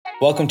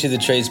Welcome to the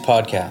Trades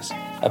Podcast,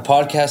 a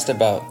podcast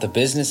about the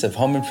business of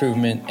home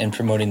improvement and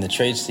promoting the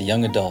trades to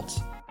young adults.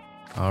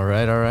 All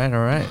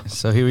right.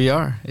 So here we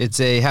are. It's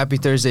a happy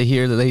Thursday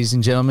here, ladies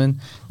and gentlemen.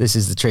 This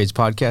is the Trades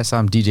Podcast.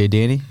 I'm DJ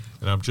Danny.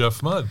 And I'm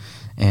Jeff Mudd.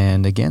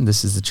 And again,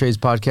 this is the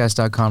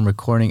TradesPodcast.com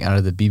recording out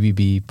of the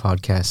BBB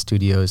Podcast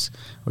Studios.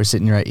 We're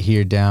sitting right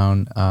here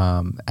down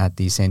at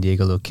the San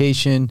Diego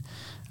location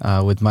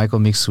with Michael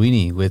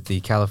McSweeney with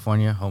the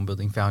California Home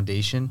Building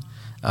Foundation.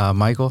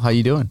 Michael, how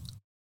you doing?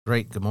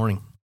 Great. Good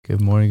morning.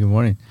 Good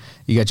morning.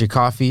 You got your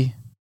coffee.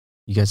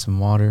 You got some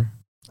water.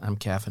 I'm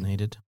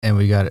caffeinated. And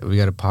we got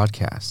a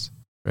podcast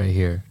right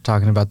here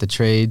talking about the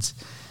trades.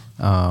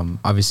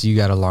 Obviously, you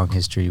got a long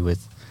history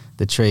with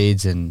the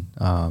trades and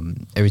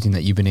everything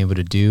that you've been able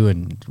to do.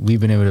 And we've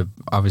been able to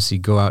obviously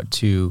go out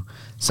to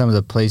some of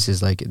the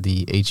places like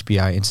the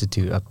HBI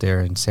Institute up there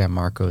in San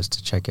Marcos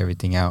to check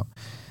everything out.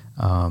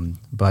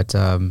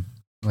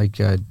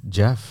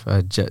 Jeff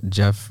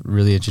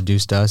really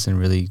introduced us and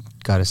really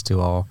got us to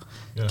all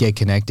get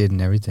connected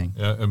and everything.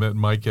 Yeah, I met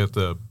Mike at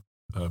the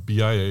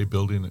BIA,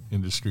 Building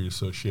Industry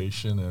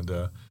Association, and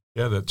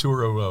that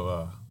tour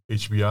of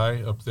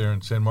HBI up there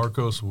in San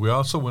Marcos. We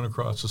also went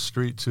across the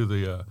street to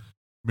the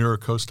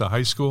Miracosta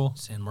High School.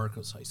 San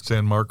Marcos High School.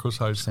 San Marcos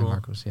High School. San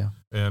Marcos, yeah.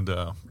 And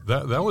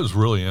that was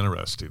really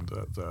interesting,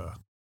 the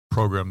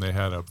program they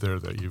had up there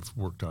that you've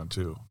worked on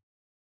too.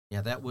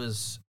 Yeah, that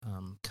was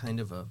kind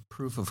of a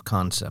proof of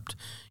concept.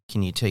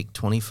 Can you take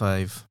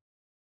 25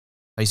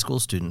 high school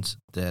students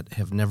that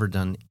have never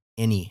done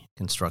any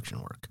construction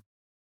work,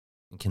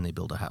 and can they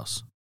build a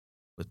house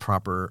with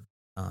proper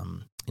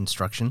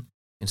instruction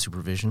and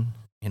supervision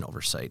and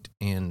oversight?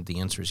 And the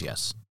answer is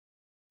yes.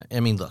 I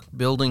mean, look,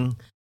 building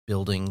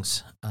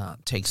buildings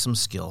takes some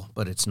skill,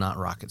 but it's not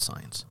rocket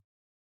science.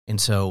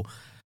 And so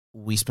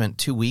we spent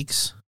 2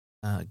 weeks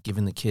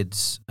giving the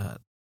kids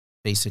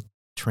basic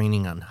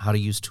training on how to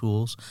use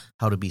tools,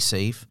 how to be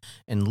safe,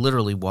 and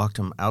literally walked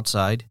them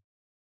outside,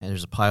 and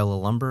there's a pile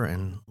of lumber,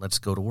 and let's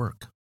go to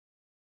work.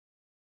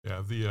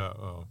 Yeah, the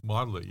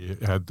model that you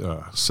had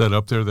set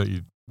up there that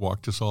you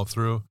walked us all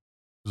through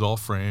was all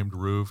framed,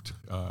 roofed,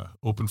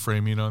 open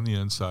framing on the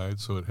inside,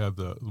 so it had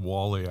the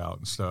wall layout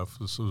and stuff.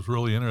 So it was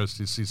really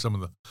interesting to see some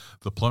of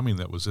the plumbing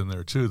that was in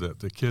there, too, that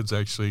the kids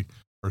actually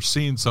are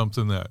seeing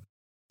something that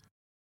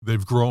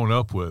they've grown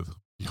up with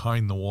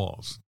behind the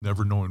walls,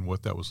 never knowing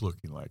what that was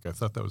looking like. I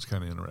thought that was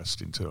kind of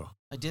interesting, too.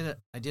 I did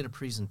a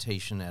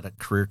presentation at a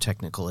career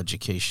technical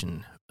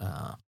education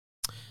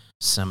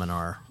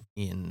seminar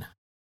in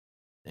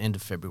the end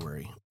of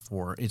February.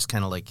 It's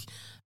kind of like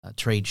a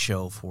trade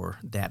show for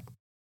that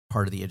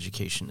part of the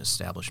education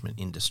establishment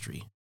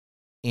industry.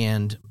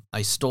 And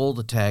I stole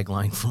the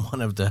tagline from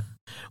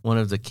one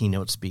of the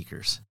keynote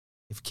speakers.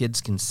 If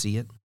kids can see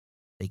it,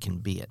 they can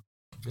be it.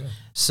 Yeah.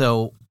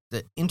 So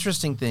the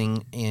interesting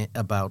thing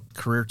about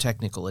career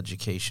technical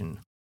education,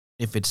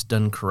 if it's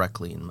done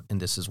correctly, and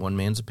this is one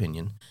man's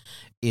opinion,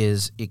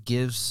 is it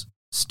gives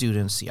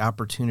students the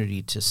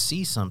opportunity to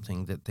see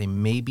something that they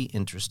may be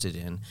interested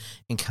in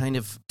and kind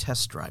of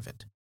test drive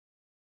it.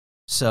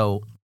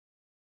 So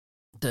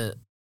the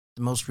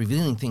most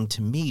revealing thing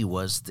to me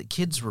was the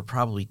kids were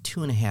probably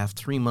 2.5,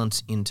 3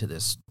 months into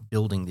this,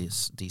 building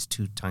these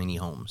two tiny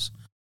homes.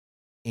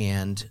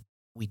 And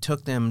we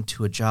took them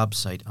to a job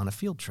site on a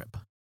field trip.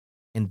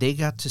 And they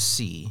got to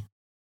see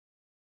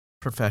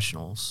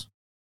professionals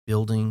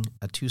building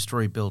a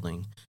 2-story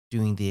building,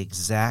 doing the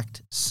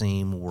exact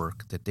same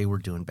work that they were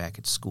doing back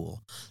at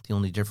school. The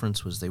only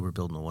difference was they were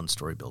building a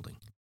 1-story building.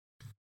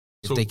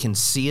 If they can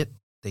see it,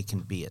 they can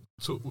be it.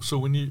 So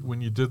when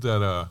you did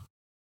that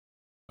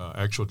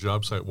actual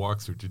job site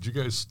walkthrough, did you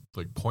guys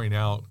point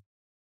out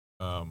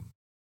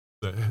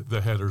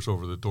the headers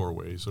over the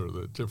doorways or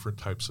the different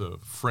types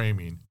of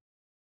framing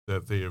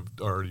that they have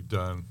already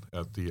done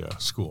at the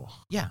school?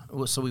 Yeah,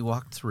 so we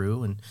walked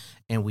through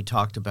and we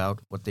talked about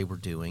what they were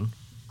doing,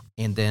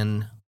 and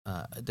then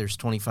there's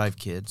 25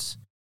 kids,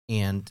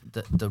 and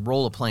the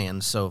roll of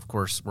plans. So of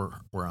course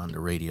we're on the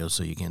radio,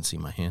 so you can't see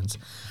my hands.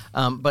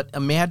 But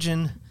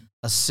imagine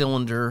a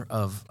cylinder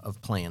of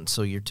plans.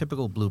 So your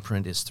typical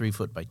blueprint is 3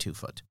 foot by 2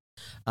 foot,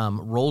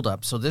 rolled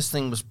up. So this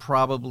thing was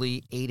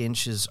probably 8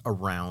 inches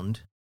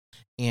around.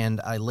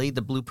 And I laid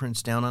the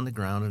blueprints down on the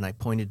ground, and I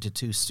pointed to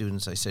 2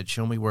 students. I said,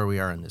 show me where we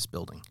are in this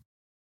building.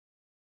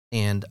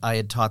 And I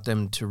had taught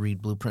them to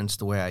read blueprints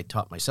the way I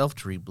taught myself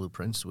to read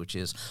blueprints, which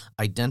is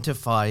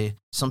identify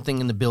something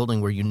in the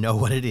building where you know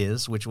what it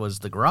is, which was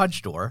the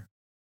garage door.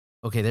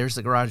 Okay, there's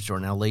the garage door.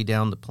 Now lay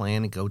down the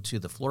plan and go to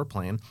the floor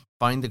plan,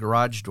 find the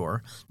garage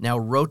door. Now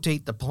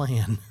rotate the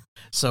plan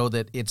so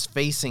that it's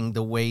facing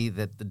the way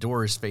that the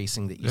door is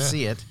facing, that you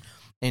see it.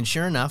 And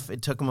sure enough,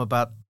 it took them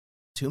about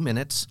 2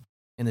 minutes.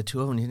 And the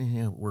two of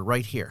them were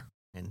right here,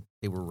 and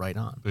they were right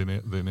on. They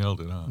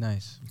nailed it on.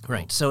 Nice. Cool.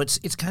 Right. So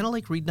it's kind of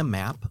like reading a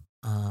map,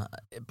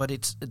 but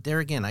it's there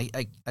again.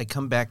 I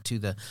come back to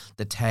the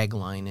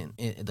tagline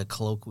and the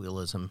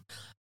colloquialism.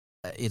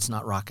 It's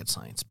not rocket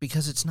science,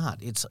 because it's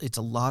not. It's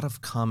a lot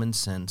of common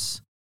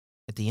sense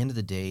at the end of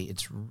the day,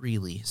 it's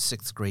really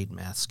sixth grade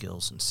math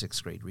skills and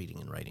sixth grade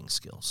reading and writing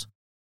skills.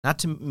 Not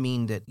to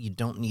mean that you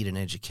don't need an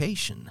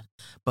education,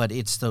 but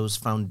it's those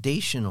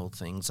foundational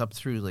things up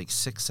through like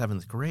 6th,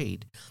 7th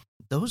grade.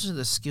 Those are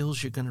the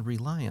skills you're going to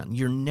rely on.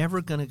 You're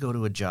never going to go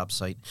to a job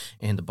site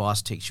and the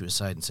boss takes you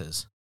aside and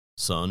says,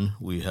 "Son,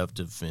 we have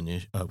to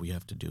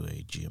do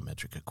a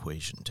geometric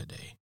equation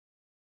today."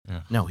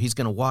 Yeah. No, he's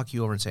going to walk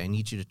you over and say, "I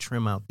need you to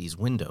trim out these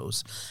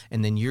windows."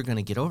 And then you're going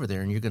to get over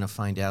there and you're going to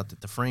find out that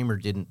the framer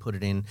didn't put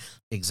it in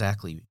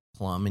exactly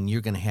plumb. And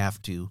you're going to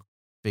have to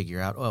figure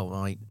out, oh,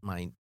 well,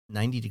 my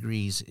 90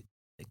 degrees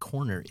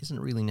corner isn't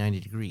really 90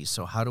 degrees.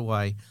 So how do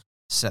I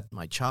set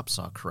my chop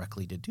saw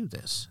correctly to do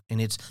this? And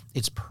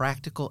it's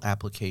practical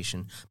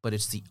application, but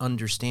it's the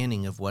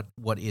understanding of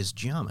what is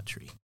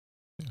geometry.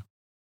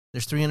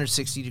 There's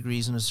 360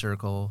 degrees in a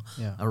circle.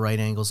 Yeah. A right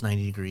angle's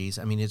 90 degrees.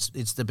 I mean,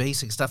 it's the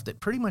basic stuff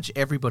that pretty much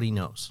everybody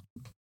knows.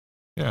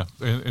 Yeah,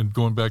 and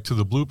going back to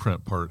the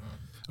blueprint part,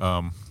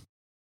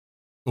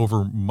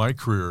 over my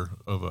career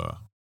of a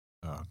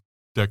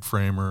deck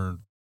framer,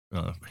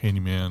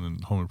 handyman,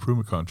 and home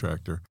improvement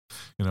contractor,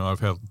 I've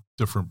had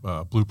different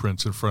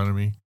blueprints in front of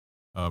me.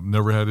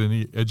 Never had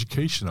any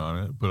education on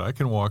it, but I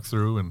can walk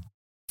through and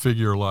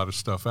figure a lot of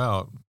stuff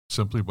out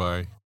simply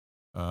by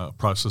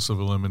process of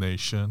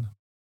elimination,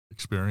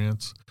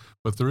 experience.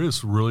 But there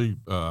is really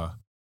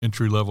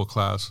entry-level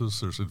classes,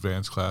 there's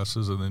advanced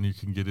classes, and then you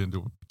can get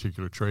into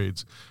particular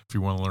trades if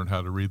you want to learn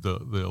how to read the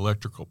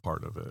electrical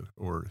part of it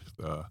or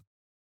the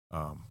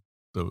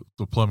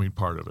plumbing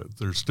part of it.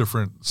 There's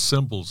different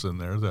symbols in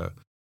there that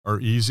are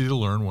easy to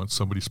learn once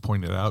somebody's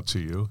pointed out to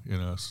you in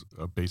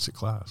a basic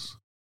class.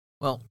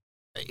 Well,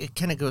 it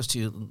kind of goes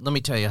to, let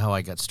me tell you how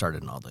I got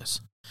started in all this.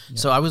 Yeah.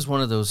 So I was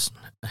one of those,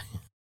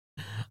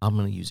 I'm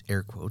going to use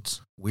air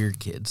quotes, weird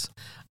kids.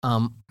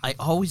 I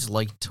always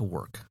liked to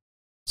work.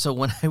 So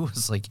when I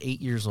was like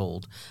 8 years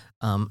old,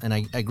 and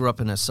I grew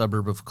up in a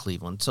suburb of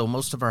Cleveland, so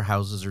most of our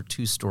houses are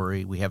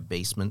 2-story. We have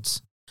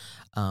basements.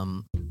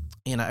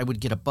 And I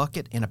would get a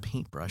bucket and a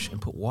paintbrush and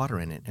put water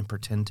in it and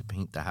pretend to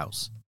paint the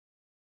house.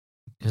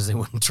 Because they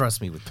wouldn't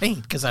trust me with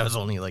paint because I was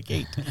only like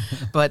 8.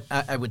 But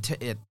I would,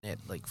 at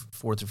like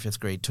 4th or 5th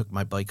grade, took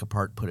my bike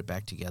apart, put it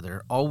back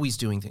together, always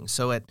doing things.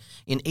 So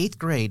in 8th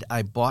grade,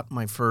 I bought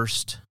my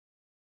first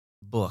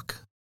book,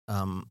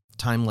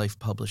 Time Life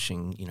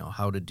Publishing,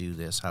 how to do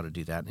this, how to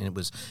do that. And it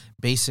was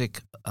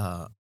basic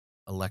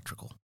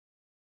electrical.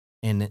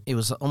 And it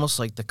was almost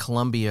like the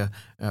Columbia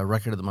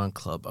Record of the Month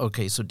Club.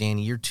 Okay, so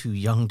Danny, you're too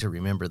young to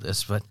remember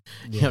this, but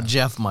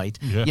Jeff might.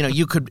 Yeah.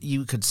 You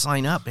could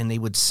sign up, and they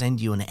would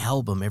send you an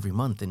album every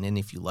month, and then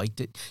if you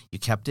liked it, you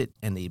kept it,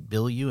 and they'd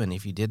bill you, and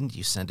if you didn't,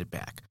 you sent it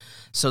back.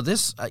 So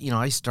this,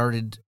 I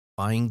started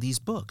buying these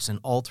books, and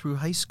all through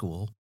high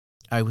school,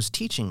 I was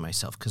teaching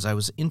myself because I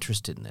was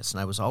interested in this,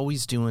 and I was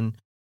always doing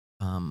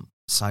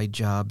side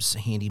jobs,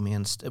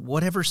 handyman,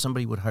 whatever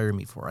somebody would hire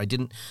me for. I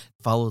didn't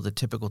follow the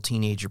typical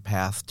teenager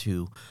path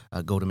to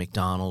go to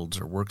McDonald's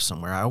or work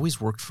somewhere. I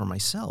always worked for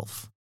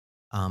myself.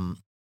 And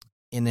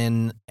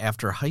then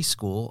after high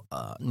school,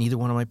 neither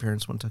one of my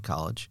parents went to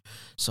college,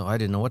 so I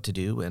didn't know what to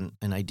do, and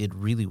I did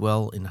really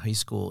well in high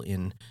school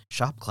in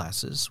shop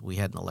classes. We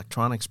had an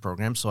electronics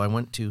program, so I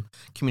went to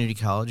community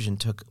college and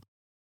took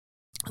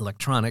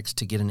electronics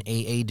to get an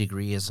AA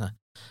degree as a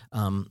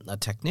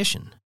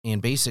technician. And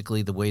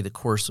basically the way the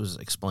course was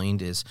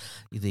explained is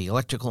the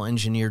electrical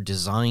engineer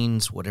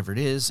designs whatever it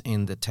is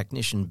and the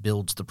technician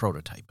builds the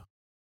prototype.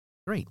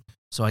 Great.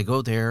 So I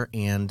go there,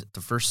 and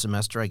the first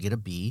semester I get a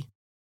B,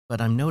 but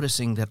I'm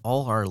noticing that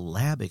all our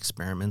lab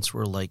experiments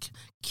were like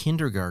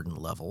kindergarten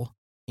level,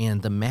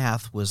 and the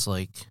math was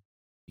like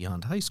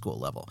beyond high school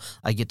level.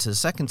 I get to the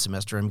second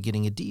semester, I'm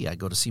getting a D. I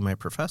go to see my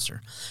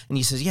professor, and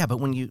he says, yeah, but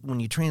when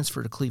you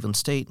transfer to Cleveland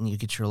State and you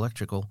get your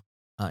electrical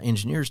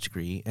engineer's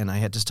degree, and I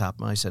had to stop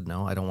him. I said,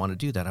 no, I don't want to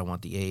do that. I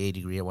want the AA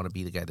degree. I want to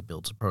be the guy that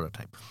builds a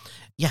prototype.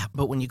 Yeah,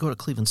 but when you go to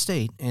Cleveland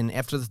State, and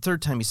after the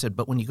third time he said,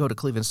 but when you go to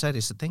Cleveland State, I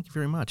said, thank you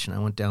very much. And I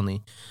went down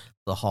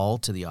the hall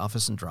to the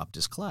office and dropped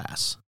his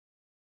class.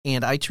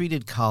 And I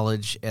treated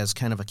college as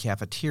kind of a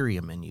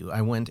cafeteria menu.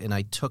 I went and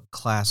I took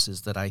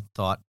classes that I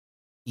thought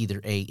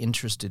either A,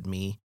 interested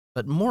me,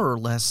 but more or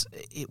less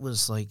it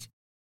was like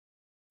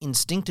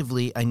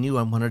instinctively I knew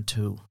I wanted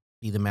to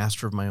be the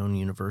master of my own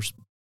universe,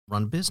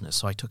 run business.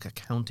 So I took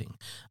accounting.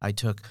 I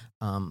took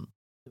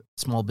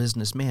small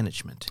business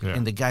management. Yeah.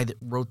 And the guy that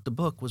wrote the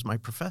book was my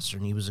professor,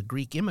 and he was a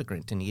Greek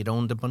immigrant, and he had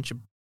owned a bunch of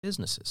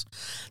businesses.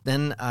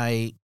 Then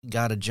I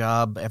got a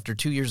job after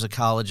 2 years of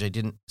college. I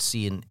didn't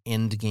see an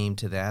end game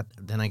to that.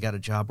 Then I got a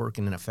job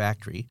working in a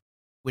factory,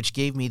 which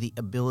gave me the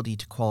ability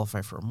to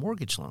qualify for a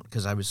mortgage loan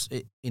because I was,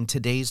 in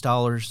today's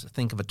dollars,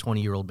 think of a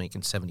 20-year-old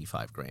making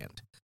 $75,000.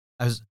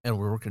 And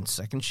we're working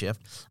second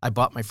shift. I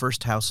bought my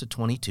first house at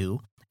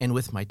 22. And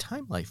with my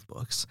Time Life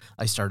books,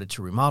 I started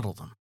to remodel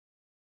them.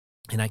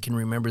 And I can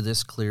remember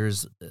this clear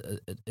as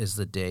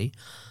the day.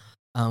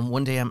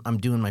 One day I'm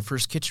doing my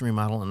first kitchen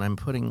remodel, and I'm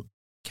putting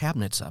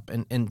cabinets up,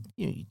 and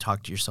you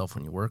talk to yourself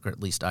when you work, or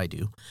at least I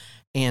do.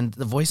 And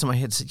the voice in my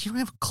head said, "You don't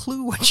have a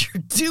clue what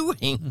you're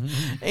doing."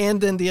 Mm-hmm.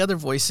 And then the other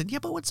voice said, "Yeah,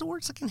 but what's the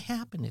worst that can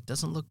happen? It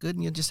doesn't look good,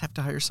 and you just have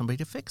to hire somebody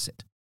to fix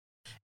it."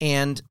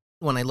 And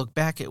when I look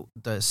back at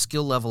the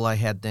skill level I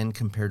had then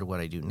compared to what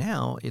I do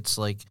now, it's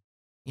like,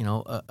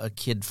 a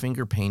kid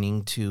finger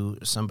painting to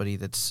somebody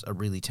that's a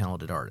really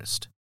talented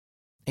artist.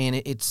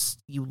 And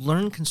you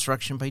learn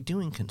construction by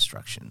doing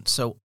construction.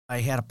 So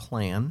I had a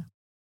plan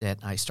that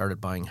I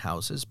started buying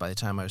houses. By the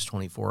time I was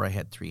 24, I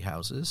had 3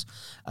 houses.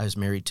 I was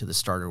married to the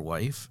starter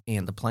wife,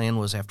 and the plan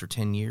was after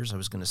 10 years, I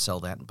was going to sell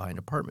that and buy an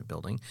apartment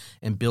building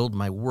and build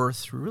my worth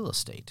through real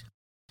estate.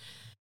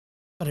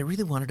 But I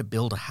really wanted to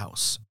build a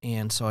house,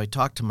 and so I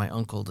talked to my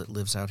uncle that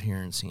lives out here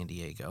in San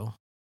Diego,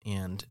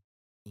 and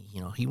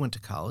he went to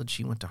college.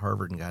 He went to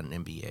Harvard and got an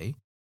MBA.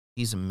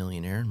 He's a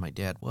millionaire, and my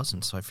dad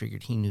wasn't, so I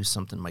figured he knew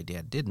something my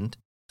dad didn't.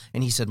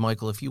 And he said,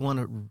 "Michael, if you want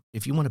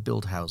to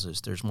build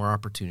houses, there's more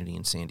opportunity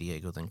in San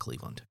Diego than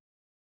Cleveland."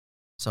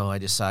 So I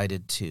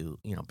decided to,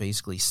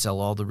 basically sell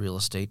all the real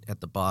estate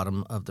at the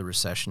bottom of the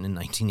recession in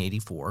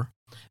 1984,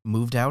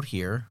 moved out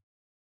here,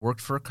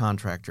 worked for a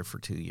contractor for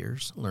 2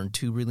 years, learned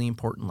 2 really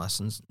important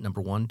lessons.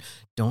 Number 1,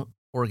 don't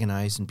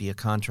organize and be a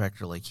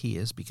contractor like he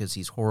is, because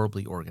he's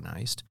horribly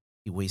organized.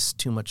 He wastes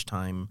too much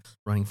time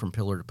running from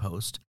pillar to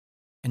post.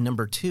 And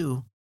number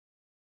 2,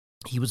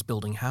 he was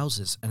building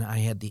houses, and I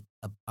had the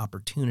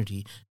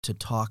opportunity to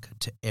talk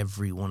to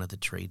every one of the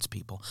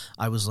tradespeople.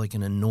 I was like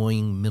an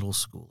annoying middle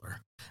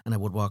schooler, and I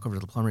would walk over to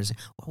the plumber and say,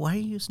 "Well, why are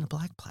you using a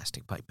black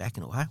plastic pipe? Back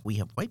in Ohio, we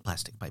have white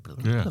plastic pipe."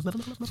 Yeah.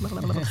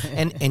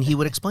 And he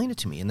would explain it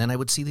to me, and then I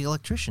would see the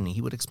electrician, and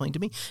he would explain to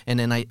me, and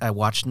then I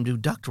watched him do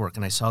ductwork,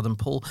 and I saw them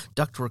pull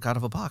ductwork out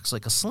of a box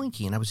like a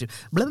slinky, and I was just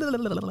blah, blah, blah,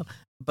 blah, blah.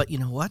 But you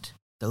know what?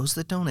 Those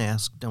that don't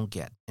ask don't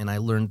get, and I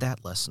learned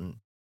that lesson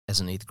as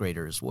an 8th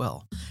grader as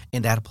well.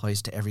 And that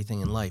applies to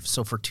everything in life.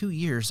 So for 2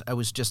 years, I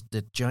was just,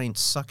 the giant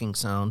sucking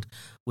sound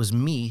was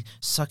me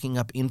sucking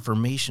up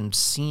information,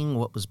 seeing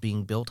what was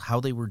being built, how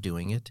they were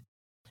doing it.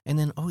 And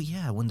then,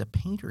 when the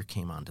painter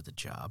came onto the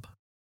job,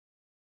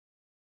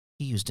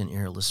 he used an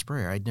airless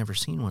sprayer. I'd never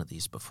seen one of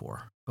these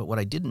before. But what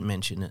I didn't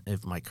mention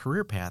of my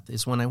career path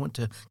is when I went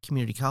to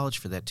community college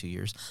for that 2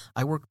 years,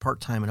 I worked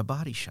part-time in a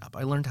body shop.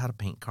 I learned how to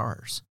paint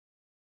cars.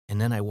 And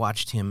then I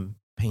watched him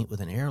paint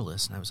with an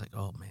airless, and I was like,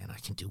 "Oh man, I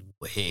can do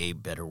way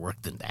better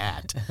work than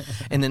that."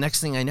 And the next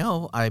thing I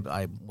know,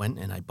 I went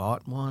and I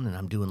bought one, and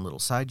I'm doing little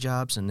side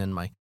jobs. And then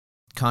my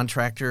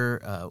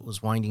contractor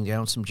was winding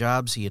down some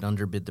jobs. He had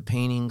underbid the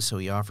painting, so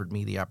he offered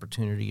me the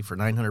opportunity for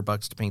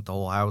 $900 to paint the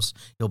whole house.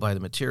 He'll buy the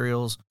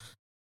materials.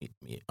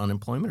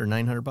 Unemployment or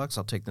 $900,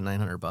 I'll take the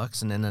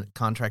 $900. And then a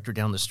contractor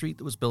down the street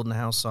that was building a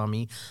house saw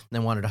me and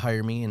then wanted to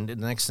hire me. And the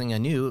next thing I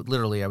knew,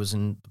 literally, I was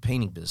in the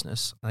painting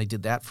business. I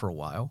did that for a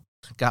while.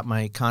 Got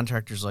my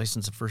contractor's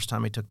license the first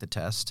time I took the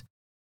test.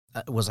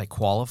 Was I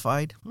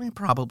qualified?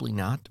 Probably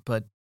not,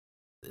 but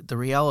the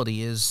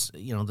reality is,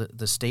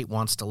 the state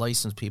wants to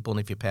license people, and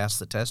if you pass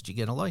the test, you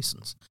get a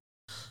license.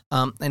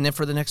 And then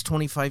for the next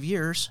 25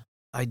 years,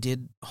 I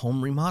did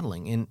home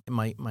remodeling, and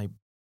my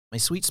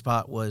sweet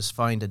spot was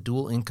find a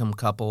dual income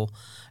couple,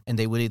 and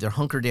they would either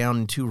hunker down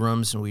in 2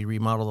 rooms and we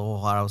remodel the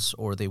whole house,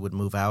 or they would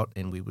move out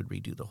and we would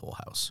redo the whole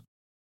house.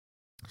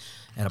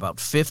 At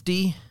about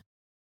 50,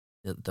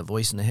 the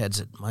voice in the head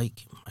said,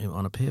 "Mike, I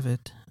want to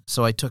pivot."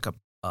 So I took a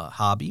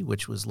hobby,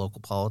 which was local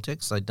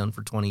politics I'd done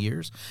for 20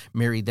 years,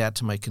 married that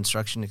to my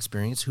construction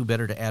experience. Who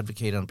better to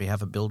advocate on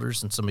behalf of builders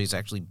than somebody who's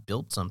actually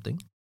built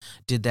something?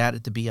 Did that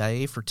at the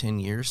BIA for 10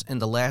 years.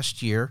 And the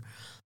last year,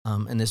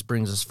 and this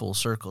brings us full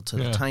circle to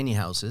the tiny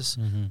houses,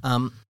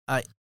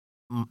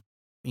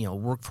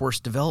 workforce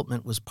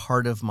development was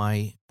part of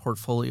my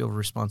portfolio of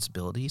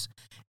responsibilities.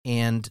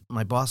 And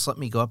my boss let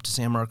me go up to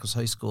San Marcos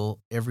High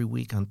School every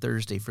week on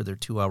Thursday for their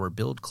 2-hour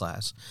build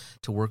class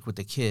to work with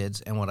the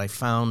kids. And what I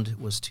found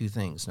was 2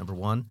 things. Number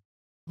 1,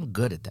 I'm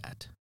good at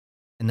that.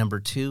 And number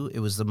 2, it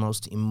was the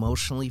most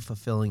emotionally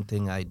fulfilling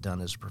thing I'd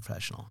done as a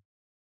professional.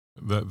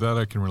 That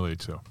I can relate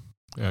to,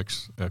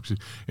 actually.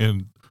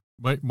 And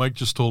Mike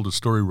just told a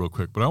story real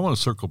quick, but I want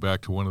to circle back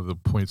to one of the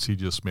points he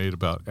just made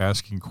about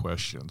asking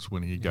questions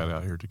when he got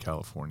out here to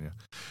California.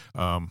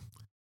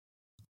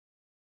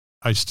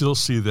 I still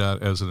see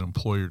that as an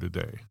employer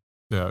today,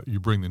 that you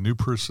bring the new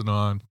person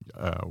on.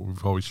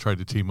 We've always tried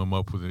to team them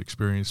up with an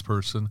experienced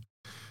person.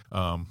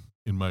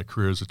 In my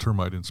career as a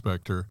termite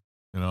inspector,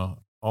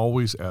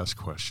 always ask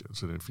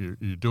questions. And if you're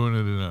doing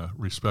it in a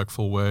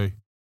respectful way,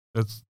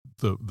 that's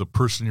the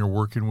person you're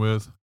working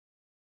with,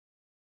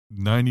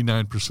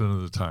 99%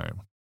 of the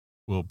time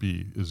will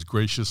be as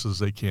gracious as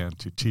they can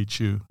to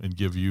teach you and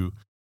give you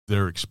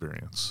their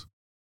experience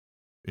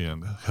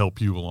and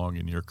help you along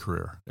in your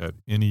career at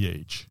any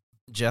age.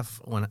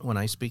 Jeff, when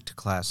I speak to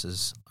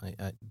classes,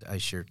 I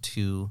share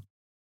 2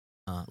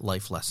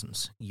 life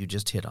lessons. You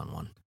just hit on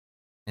one,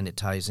 and it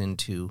ties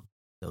into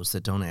those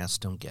that don't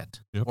ask don't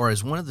get. Yep. Or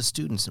as one of the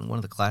students in one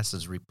of the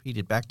classes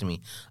repeated back to me,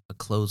 "A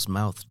closed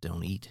mouth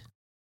don't eat,"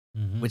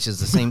 which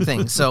is the same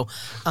thing. So,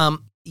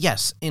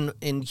 yes,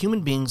 in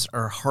human beings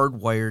are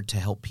hardwired to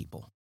help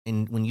people.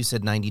 And when you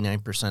said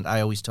 99%, I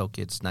always tell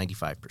kids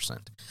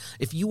 95%.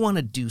 If you want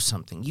to do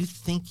something, you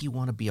think you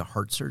want to be a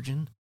heart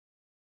surgeon,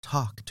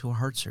 talk to a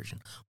heart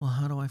surgeon. Well,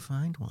 how do I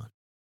find one?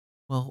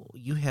 Well,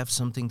 you have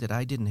something that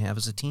I didn't have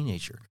as a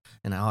teenager.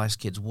 And I'll ask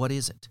kids, what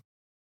is it?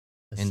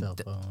 A cell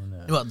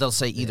phone. Well, they'll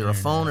say either internet.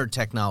 a phone or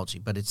technology,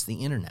 but it's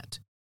the internet.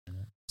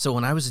 So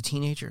when I was a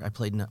teenager, I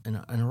played in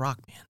a rock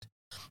band.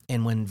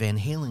 And when Van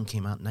Halen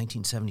came out in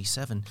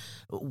 1977,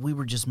 we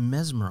were just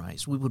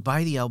mesmerized. We would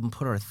buy the album,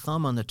 put our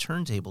thumb on the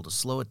turntable to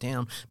slow it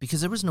down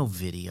because there was no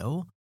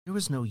video. There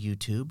was no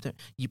YouTube.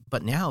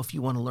 But now if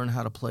you want to learn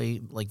how to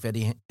play like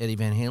Eddie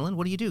Van Halen,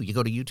 what do? You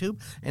go to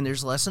YouTube and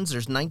there's lessons.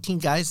 There's 19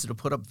 guys that have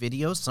put up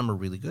videos. Some are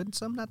really good,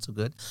 some not so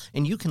good.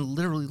 And you can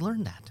literally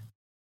learn that.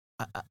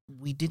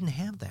 We didn't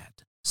have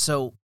that.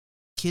 So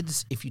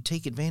kids, if you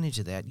take advantage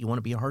of that, you want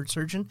to be a heart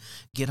surgeon,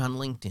 get on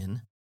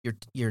LinkedIn.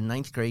 You're in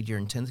 9th grade, you're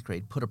in 10th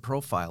grade, put a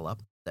profile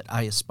up that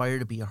I aspire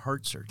to be a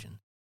heart surgeon.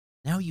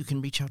 Now you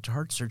can reach out to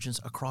heart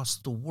surgeons across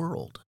the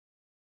world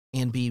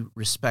and be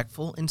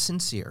respectful and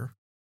sincere.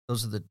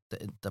 Those are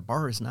the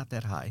bar is not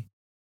that high.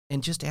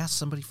 And just ask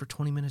somebody for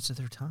 20 minutes of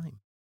their time.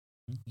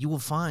 You will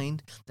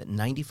find that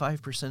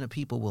 95% of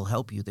people will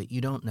help you that you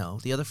don't know.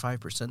 The other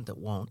 5% that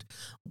won't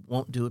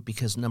do it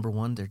because, number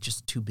one, they're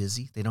just too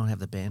busy. They don't have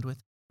the bandwidth.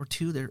 Or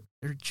two, they're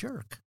a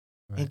jerk.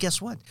 Right. And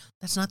guess what?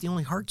 That's not the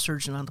only heart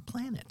surgeon on the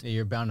planet.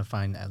 You're bound to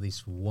find at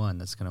least one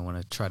that's going to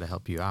want to try to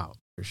help you out,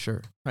 for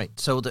sure. Right.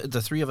 So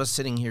the three of us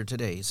sitting here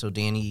today, so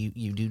Danny,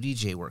 you do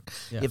DJ work.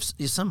 Yeah. If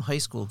some high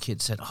school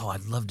kid said, oh,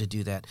 I'd love to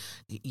do that,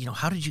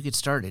 how did you get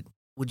started?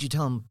 Would you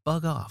tell him,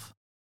 bug off?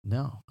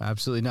 No,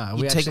 absolutely not.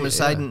 You take him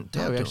aside and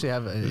talk we to actually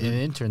him. have an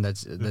intern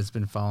that's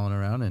been following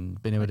around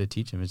and been able to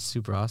teach him. It's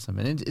super awesome.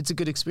 And it's a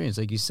good experience.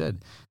 Like you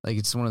said, like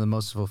it's one of the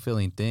most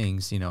fulfilling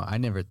things. I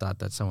never thought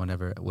that someone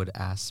ever would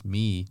ask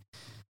me,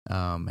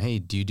 hey,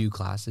 do you do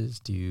classes?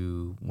 Do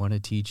you want to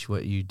teach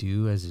what you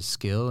do as a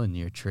skill and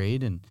your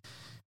trade?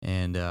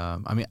 And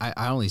I mean,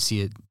 I only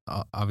see it,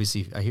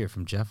 obviously I hear it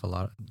from Jeff a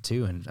lot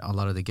too. And a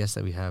lot of the guests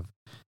that we have,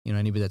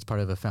 anybody that's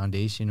part of a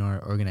foundation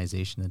or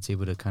organization that's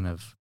able to kind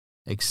of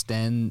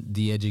extend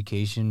the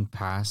education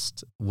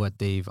past what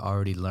they've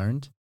already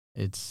learned.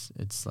 It's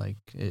like,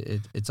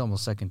 it's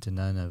almost second to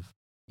none of,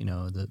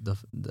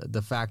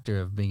 the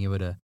factor of being able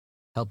to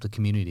help the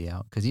community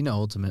out. Cause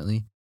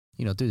ultimately,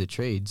 through the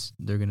trades,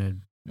 they're going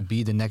to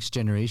be the next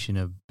generation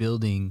of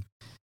building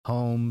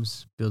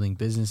homes, building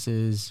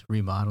businesses,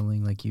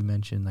 remodeling, like you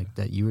mentioned, like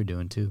that you were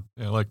doing too.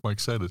 Yeah, like Mike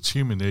said, it's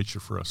human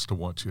nature for us to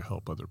want to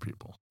help other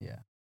people. Yeah.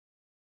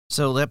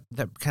 So that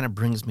kind of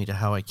brings me to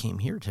how I came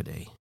here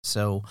today.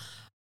 So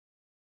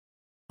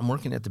I'm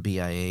working at the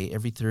BIA.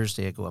 Every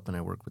Thursday I go up and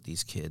I work with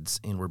these kids,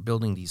 and we're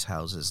building these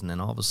houses, and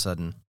then all of a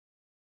sudden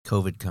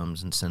COVID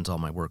comes and sends all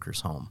my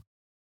workers home.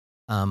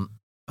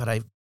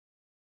 But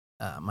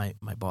my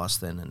boss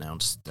then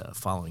announced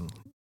following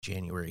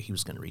January he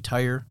was going to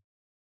retire.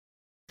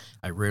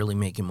 I rarely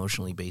make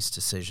emotionally based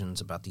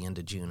decisions. About the end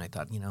of June, I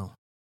thought,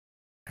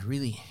 I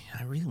really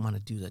want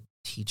to do the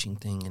teaching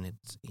thing, and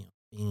it's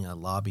being a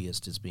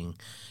lobbyist is being,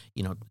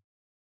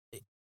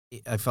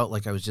 I felt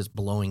like I was just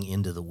blowing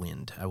into the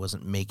wind. I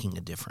wasn't making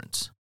a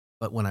difference.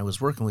 But when I was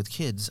working with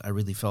kids, I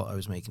really felt I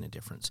was making a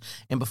difference.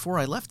 And before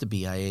I left the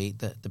BIA,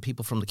 the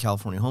people from the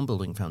California Home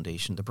Building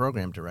Foundation, the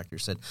program director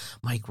said,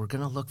 Mike, we're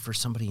going to look for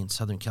somebody in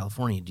Southern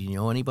California. Do you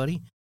know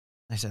anybody?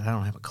 I said, I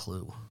don't have a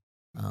clue.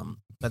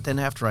 But then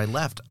after I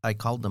left, I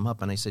called them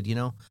up and I said,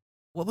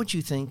 what would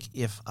you think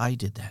if I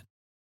did that?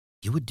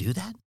 You would do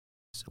that?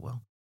 I said,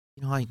 well,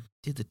 I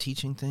did the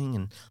teaching thing,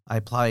 and I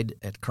applied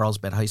at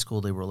Carlsbad High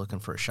School. They were looking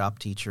for a shop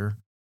teacher,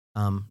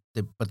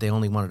 but they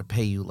only wanted to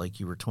pay you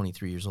like you were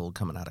 23 years old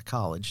coming out of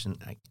college, and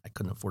I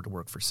couldn't afford to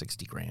work for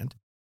 $60,000.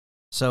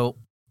 So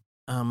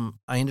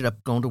I ended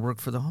up going to work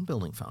for the Home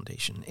Building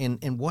Foundation.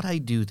 And what I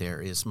do there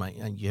is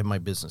you have my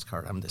business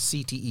card. I'm the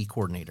CTE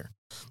coordinator.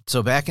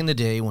 So back in the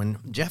day when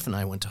Jeff and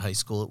I went to high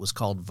school, it was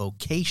called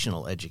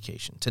vocational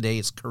education. Today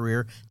it's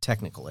career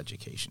technical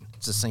education.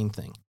 It's the same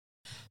thing.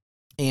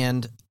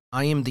 And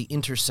I am the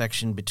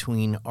intersection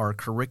between our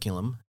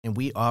curriculum, and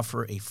we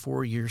offer a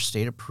 4-year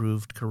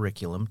state-approved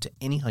curriculum to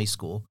any high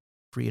school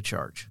free of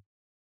charge.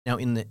 Now,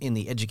 in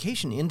the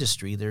education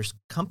industry, there's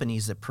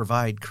companies that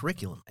provide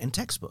curriculum and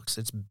textbooks.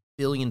 It's $1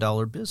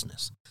 billion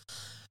business.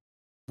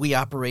 We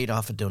operate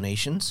off of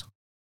donations.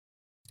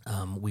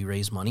 We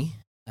raise money,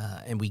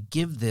 and we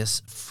give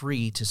this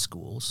free to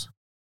schools.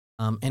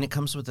 And it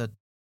comes with a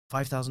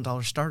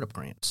 $5,000 startup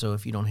grant. So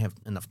if you don't have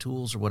enough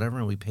tools or whatever,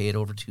 and we pay it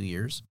over 2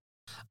 years.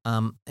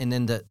 And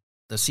then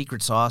the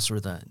secret sauce or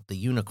the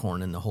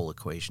unicorn in the whole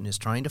equation is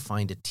trying to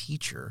find a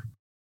teacher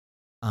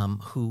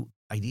who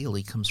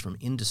ideally comes from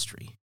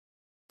industry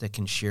that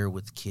can share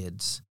with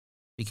kids,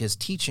 because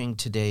teaching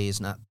today is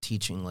not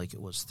teaching like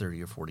it was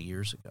 30 or 40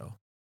 years ago.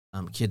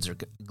 Kids are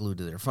glued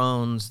to their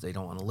phones. They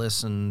don't want to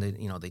listen.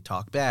 They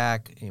talk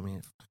back. I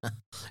mean,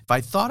 if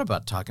I thought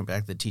about talking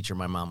back, the teacher,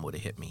 my mom would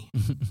have hit me.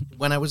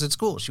 When I was at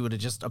school, she would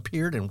have just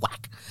appeared and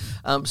whack.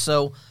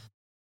 So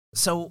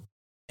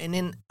And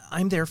then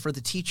I'm there for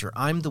the teacher.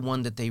 I'm the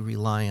one that they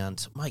rely on.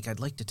 So, Mike, I'd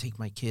like to take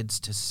my kids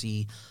to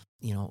see,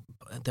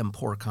 them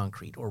pour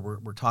concrete, or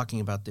we're talking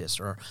about this,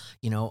 or,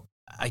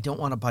 I don't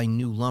want to buy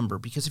new lumber,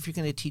 because if you're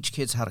going to teach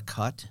kids how to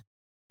cut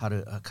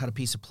a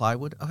piece of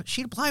plywood, a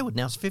sheet of plywood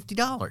now is $50.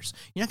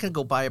 You're not going to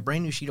go buy a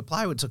brand new sheet of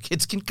plywood so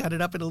kids can cut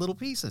it up into little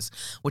pieces.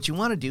 What you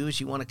want to do is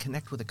you want to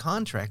connect with a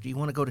contractor. You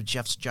want to go to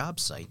Jeff's job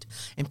site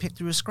and pick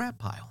through a scrap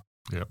pile.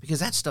 Yep. Because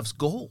that stuff's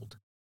gold.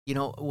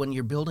 When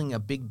you're building a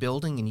big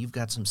building and you've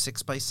got some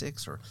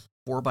 6x6 or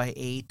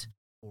 4x8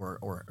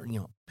 or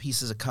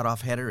pieces of cut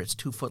off header, it's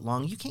 2 foot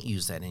long. You can't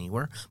use that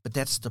anywhere, but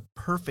that's the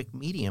perfect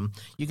medium.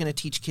 You're going to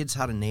teach kids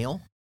how to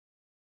nail.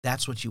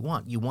 That's what you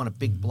want. You want a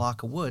big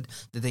block of wood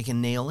that they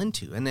can nail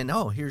into. And then,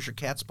 here's your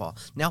cat's paw.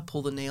 Now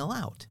pull the nail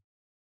out.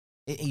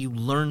 You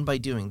learn by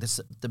doing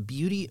this. The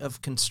beauty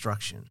of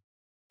construction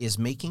is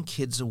making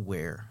kids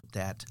aware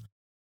that,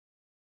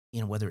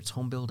 whether it's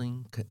home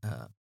building,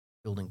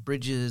 building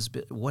bridges,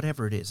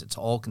 whatever it is, it's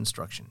all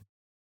construction,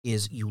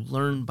 is you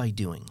learn by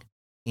doing.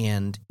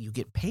 And you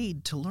get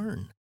paid to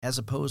learn, as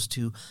opposed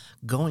to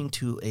going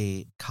to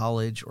a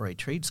college or a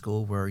trade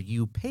school where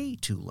you pay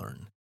to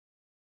learn.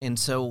 And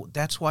so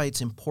that's why it's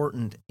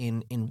important,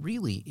 and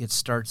really it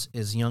starts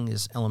as young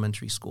as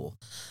elementary school.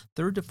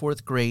 3rd to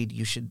 4th grade,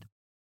 you should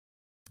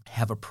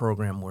have a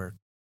program where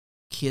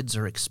kids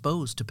are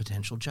exposed to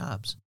potential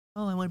jobs.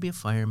 Oh, I want to be a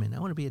fireman. I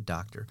want to be a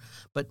doctor.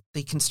 But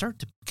they can start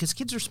to, because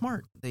kids are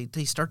smart.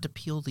 They start to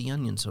peel the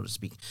onion, so to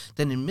speak.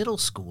 Then in middle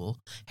school,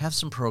 have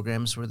some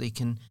programs where they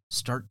can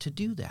start to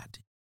do that.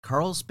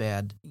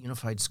 Carlsbad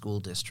Unified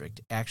School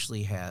District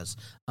actually has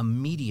a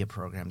media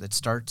program that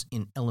starts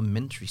in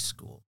elementary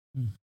school.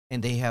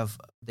 And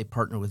they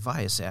partner with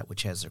Viasat,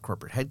 which has their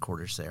corporate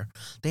headquarters there.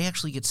 They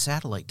actually get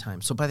satellite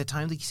time. So by the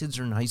time the kids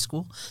are in high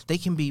school, they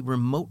can be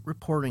remote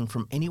reporting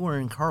from anywhere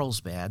in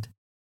Carlsbad,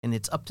 and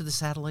it's up to the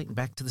satellite and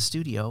back to the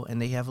studio, and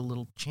they have a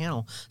little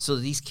channel so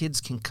that these kids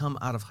can come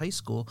out of high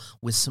school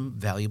with some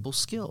valuable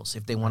skills.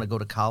 If they want to go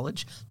to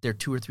college, they're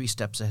 2 or 3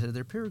 steps ahead of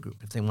their peer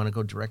group. If they want to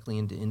go directly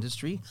into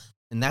industry,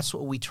 and that's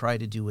what we try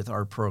to do with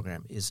our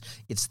program, is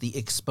it's the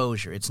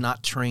exposure. It's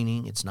not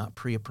training. It's not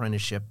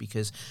pre-apprenticeship,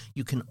 because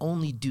you can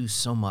only do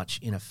so much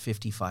in a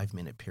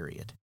 55-minute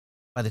period.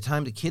 By the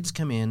time the kids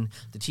come in,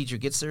 the teacher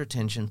gets their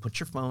attention, puts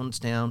your phones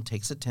down,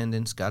 takes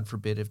attendance, God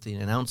forbid if the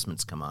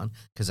announcements come on,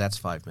 because that's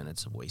 5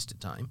 minutes of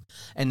wasted time,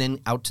 and then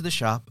out to the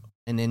shop,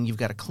 and then you've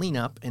got to clean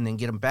up and then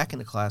get them back in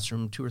the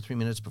classroom 2 or 3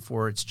 minutes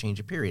before it's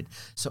change of period.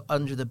 So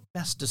under the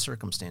best of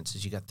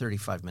circumstances, you got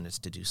 35 minutes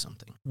to do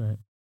something. Right.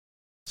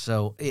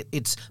 So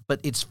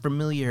it's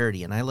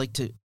familiarity, and I like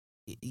to,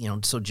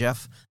 so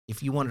Jeff,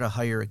 if you wanted to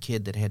hire a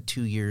kid that had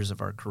 2 years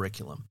of our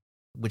curriculum,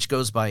 which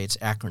goes by its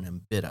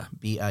acronym BITA,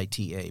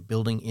 B-I-T-A,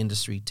 Building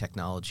Industry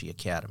Technology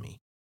Academy,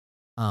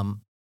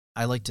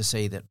 I like to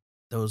say that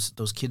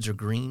those kids are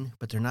green,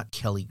 but they're not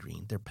Kelly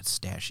green, they're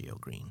pistachio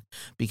green,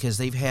 because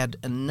they've had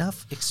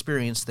enough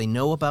experience. They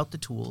know about the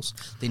tools,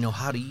 they know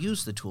how to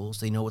use the tools,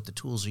 they know what the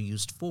tools are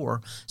used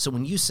for. So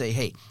when you say,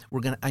 hey,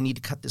 I need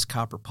to cut this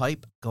copper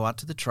pipe, go out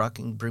to the truck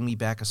and bring me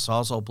back a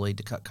Sawzall blade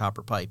to cut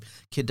copper pipe.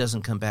 Kid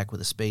doesn't come back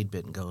with a spade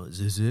bit and go, is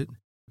this it?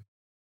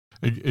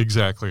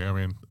 Exactly. I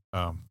mean,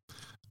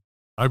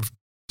 I've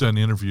done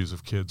interviews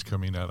of kids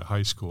coming out of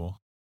high school,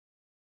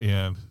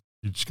 and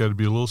you just got to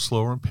be a little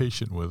slower and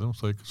patient with them.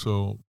 It's like,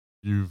 so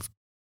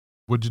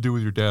what'd you do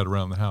with your dad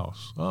around the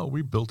house? Oh,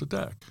 we built a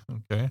deck.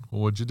 Okay.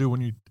 Well, what'd you do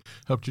when you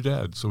helped your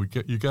dad? So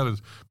you got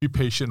to be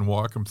patient and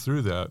walk them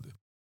through that,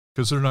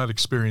 because they're not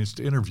experienced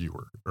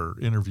interviewer or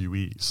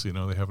interviewees.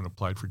 They haven't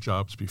applied for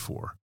jobs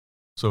before.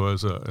 So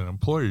as an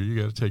employer, you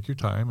got to take your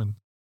time and,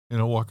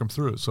 walk them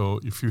through it.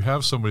 So if you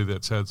have somebody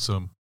that's had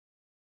some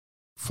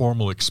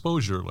formal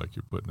exposure, like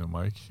you're putting it,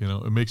 Mike,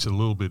 it makes it a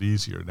little bit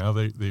easier. Now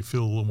they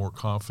feel a little more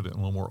confident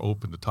and a little more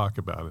open to talk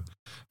about it,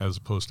 as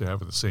opposed to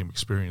having the same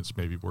experience,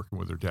 maybe working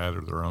with their dad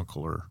or their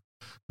uncle or,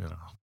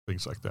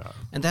 things like that.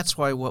 And that's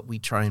why what we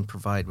try and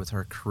provide with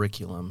our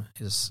curriculum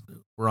is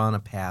we're on a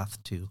path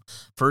to,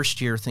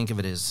 first year, think of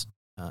it as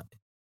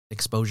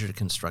exposure to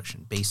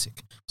construction,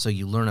 basic. So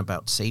you learn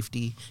about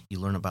safety, you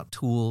learn about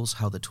tools,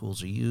 how the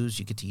tools are used,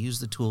 you get to use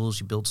the tools,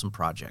 you build some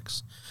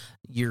projects.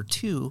 Year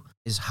 2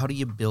 is how do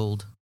you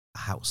build a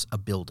house, a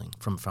building,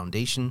 from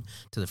foundation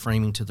to the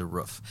framing to the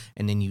roof.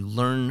 And then you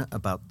learn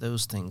about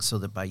those things so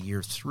that by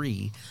year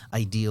 3,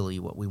 ideally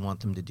what we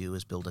want them to do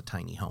is build a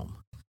tiny home.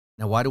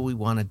 Now, why do we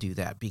want to do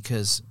that?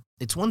 Because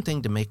it's one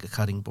thing to make a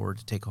cutting board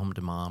to take home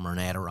to mom, or an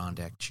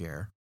Adirondack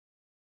chair,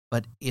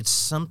 but it's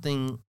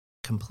something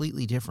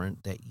completely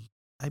different that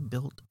I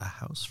built a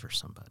house for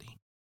somebody.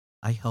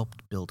 I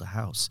helped build a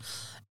house.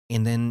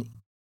 And then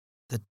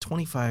the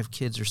 25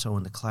 kids or so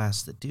in the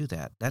class that do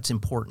that, that's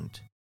important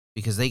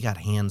because they got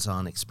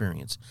hands-on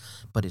experience.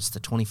 But it's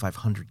the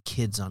 2,500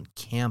 kids on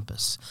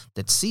campus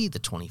that see the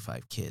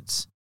 25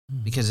 kids.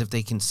 Because if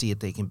they can see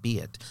it, they can be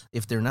it.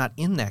 If they're not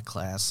in that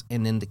class,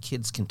 and then the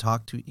kids can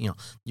talk to,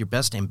 your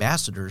best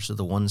ambassadors are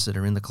the ones that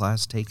are in the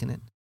class taking it.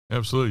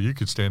 Absolutely. You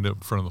could stand up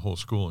in front of the whole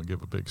school and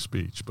give a big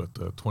speech, but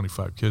the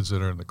 25 kids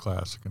that are in the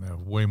class can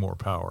have way more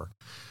power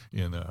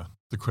in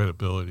the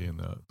credibility and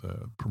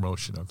the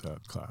promotion of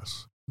that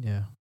class.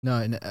 Yeah. No,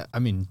 and I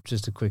mean,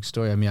 just a quick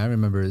story. I mean, I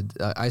remember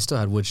I still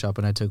had wood shop,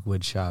 and I took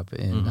wood shop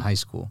in high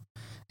school,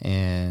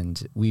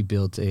 and we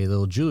built a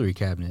little jewelry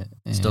cabinet.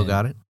 Still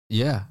got it?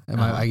 Yeah. And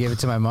I gave it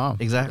to my mom.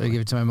 Exactly. I gave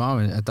it to my mom,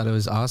 and I thought it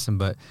was awesome.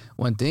 But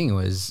one thing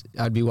was,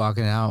 I'd be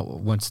walking out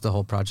once the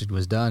whole project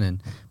was done,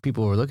 and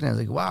people were looking at it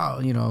like,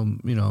 wow,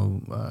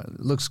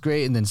 looks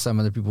great. And then some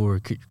other people were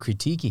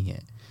critiquing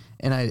it.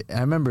 And I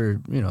remember,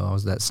 I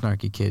was that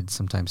snarky kid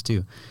sometimes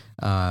too.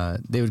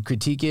 They would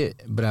critique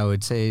it, but I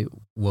would say,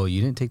 well,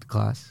 you didn't take the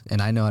class,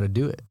 and I know how to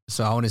do it.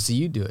 So I want to see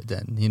you do it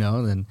then,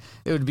 then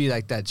it would be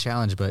like that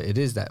challenge. But it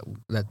is that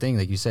thing,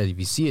 like you said, if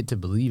you see it to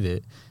believe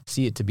it,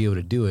 see it to be able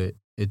to do it,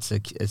 it's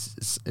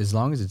as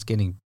long as it's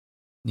getting,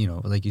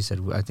 like you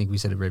said, I think we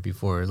said it right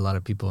before, a lot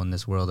of people in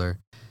this world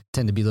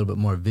tend to be a little bit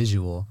more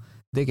visual.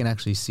 They can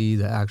actually see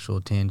the actual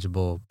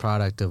tangible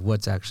product of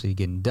what's actually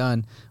getting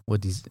done,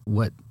 what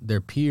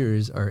their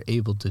peers are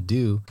able to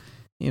do.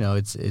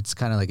 It's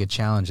kind of like a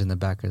challenge in the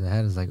back of the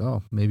head. It's like,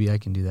 oh, maybe I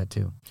can do that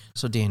too.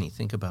 So Danny,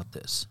 think about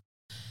this.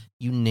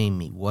 You name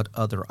me what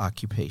other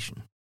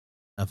occupation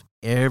of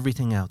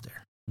everything out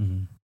there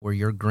where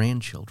your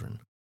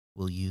grandchildren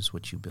will use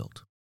what you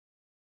built.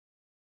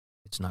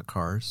 It's not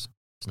cars.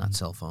 It's not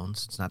cell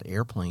phones. It's not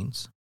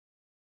airplanes.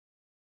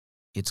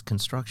 It's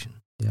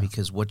construction. Yeah.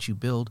 Because what you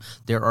build,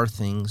 there are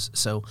things.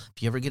 So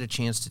if you ever get a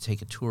chance to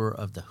take a tour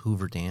of the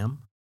Hoover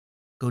Dam,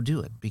 go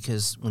do it.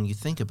 Because when you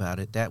think about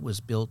it, that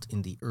was built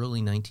in the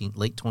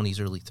late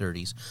 20s, early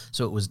 30s.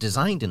 So it was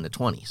designed in the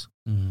 20s.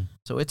 Mm-hmm.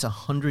 So it's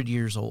 100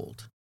 years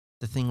old.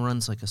 The thing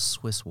runs like a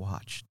Swiss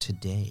watch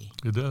today.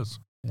 It does.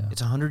 Yeah.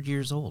 It's 100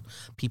 years old.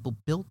 People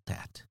built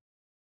that.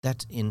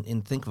 That's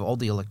in think of all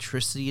the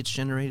electricity it's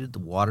generated, the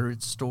water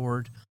it's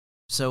stored.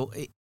 So,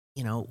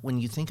 when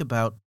you think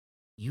about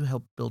you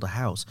help build a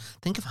house,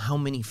 think of how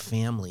many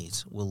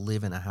families will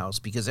live in a house,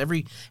 because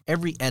every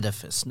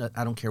edifice,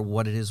 I don't care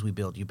what it is we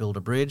build, you build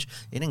a bridge,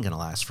 it ain't going to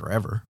last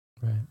forever.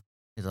 Right.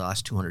 It'll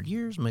last 200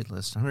 years, might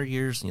last 100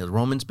 years. The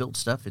Romans built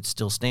stuff, it's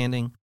still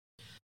standing.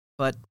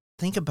 But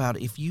think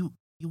about if you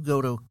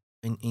go to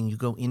and you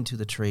go into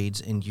the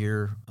trades and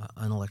you're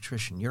an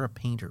electrician, you're a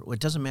painter, it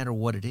doesn't matter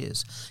what it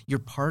is, you're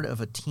part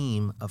of a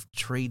team of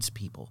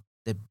tradespeople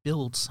that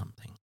build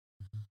something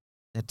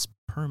that's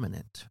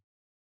permanent,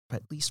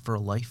 at least for a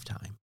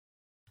lifetime.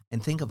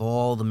 And think of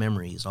all the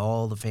memories,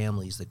 all the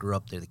families that grew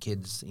up there, the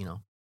kids,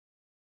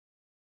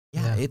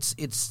 Yeah, it's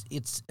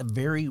a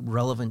very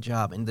relevant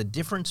job. And the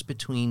difference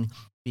between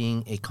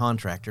being a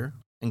contractor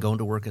and going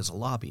to work as a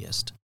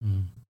lobbyist,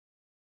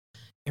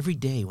 every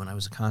day when I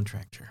was a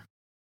contractor,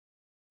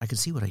 I could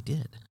see what I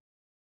did.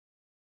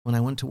 When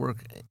I went to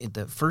work,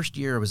 the first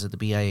year I was at the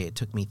BIA, it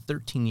took me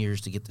 13 years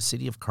to get the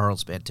city of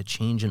Carlsbad to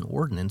change an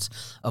ordinance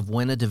of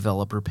when a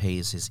developer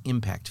pays his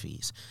impact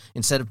fees.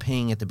 Instead of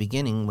paying at the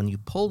beginning when you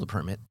pull the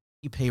permit,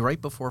 you pay right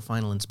before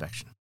final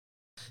inspection.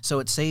 So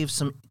it saves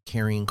some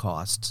carrying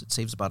costs. It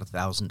saves about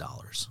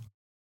 $1,000.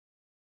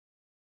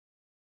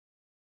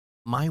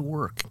 My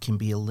work can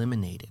be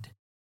eliminated.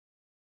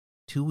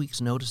 2 weeks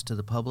notice to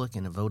the public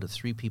and a vote of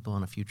 3 people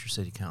on a future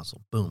city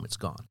council. Boom, it's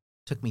gone.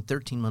 Took me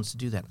 13 months to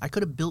do that. I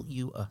could have built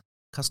you a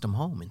custom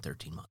home in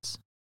 13 months.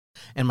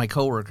 And my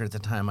coworker at the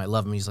time, I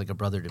love him. He's like a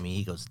brother to me.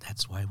 He goes,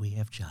 "That's why we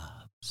have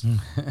jobs."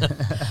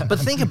 But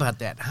think about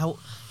that.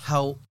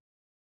 How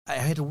I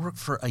had to work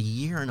for a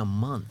year and a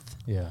month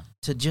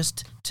to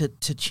just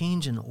to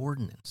change an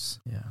ordinance.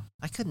 Yeah.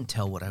 I couldn't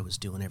tell what I was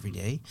doing every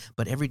day,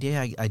 but every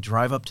day I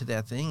drive up to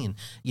that thing, and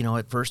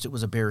at first it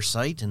was a bare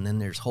site, and then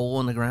there's hole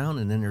in the ground,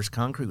 and then there's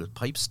concrete with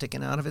pipes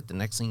sticking out of it. The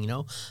next thing you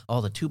know,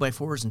 all the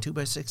 2x4s and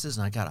 2x6s,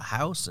 and I got a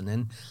house, and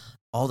then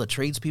all the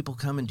tradespeople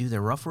come and do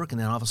their rough work, and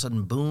then all of a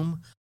sudden,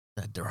 boom,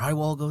 the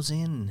drywall goes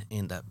in,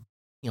 and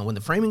when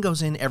the framing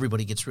goes in,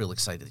 everybody gets real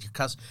excited.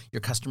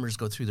 Your customers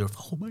go through their,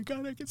 oh my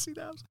God, I can see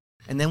the house.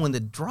 And then when the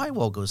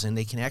drywall goes in,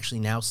 they can actually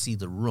now see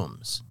the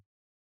rooms.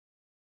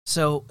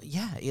 So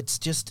yeah, it's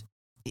just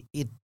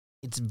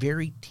it's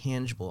very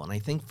tangible, and I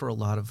think for a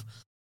lot of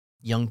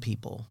young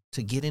people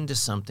to get into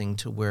something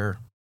to where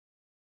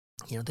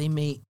they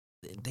may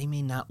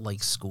not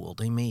like school,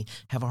 they may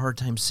have a hard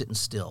time sitting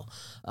still.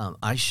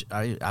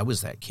 I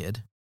was that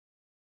kid.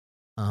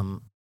 I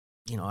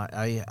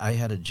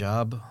had a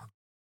job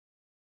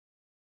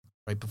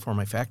right before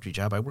my factory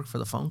job. I worked for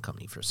the phone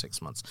company for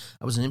 6 months.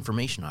 I was an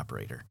information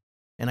operator.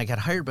 And I got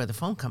hired by the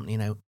phone company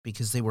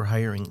because they were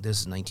hiring, this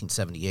is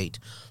 1978,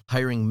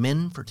 hiring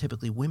men for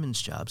typically women's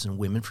jobs and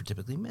women for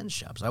typically men's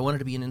jobs. I wanted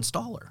to be an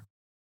installer,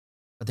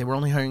 but they were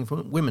only hiring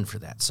women for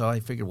that. So I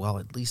figured, well,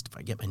 at least if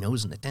I get my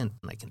nose in the tent,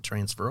 I can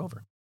transfer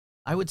over.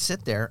 I would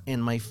sit there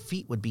and my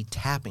feet would be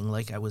tapping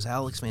like I was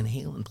Alex Van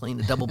Halen playing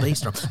the double bass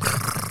drum.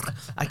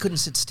 I couldn't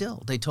sit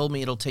still. They told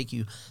me it'll take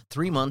you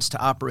 3 months to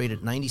operate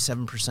at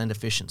 97%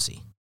 efficiency.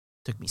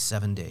 It took me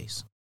 7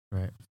 days.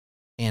 Right.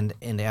 And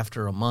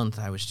after a month,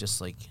 I was just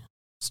like,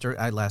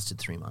 I lasted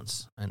 3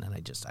 months. And then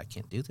I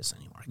can't do this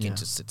anymore. I can't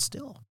just sit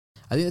still.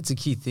 I think that's a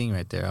key thing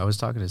right there. I was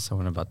talking to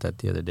someone about that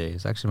the other day.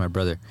 It's actually my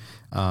brother.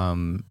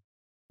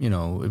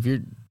 If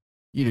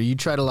you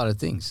tried a lot of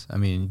things. I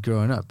mean,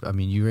 growing up,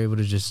 you were able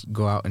to just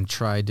go out and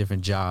try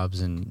different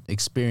jobs and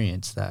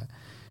experience that.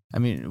 I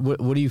mean,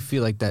 what do you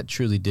feel like that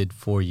truly did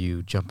for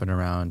you, jumping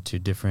around to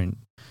different,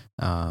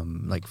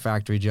 like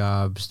factory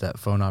jobs, that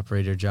phone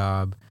operator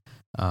job,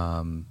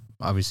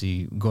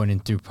 obviously going in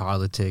through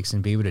politics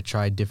and be able to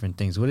try different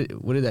things. What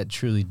did that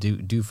truly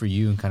do for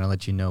you and kind of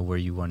let you know where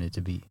you wanted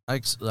to be?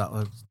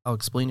 I'll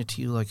explain it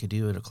to you like I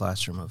do at a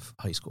classroom of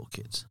high school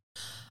kids.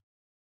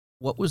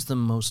 What was the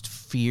most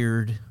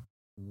feared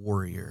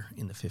warrior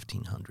in the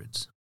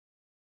 1500s?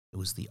 It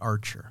was the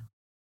archer.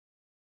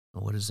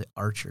 And what does the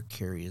archer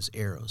carry his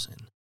arrows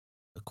in?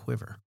 A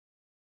quiver.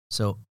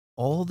 So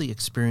all the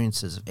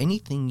experiences of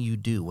anything you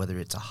do, whether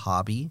it's a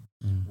hobby,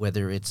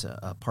 whether it's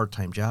a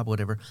part-time job,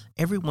 whatever,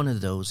 every one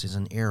of those is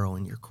an arrow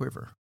in your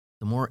quiver.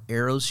 The more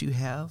arrows you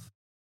have,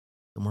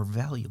 the more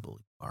valuable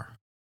you are.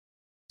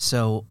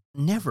 So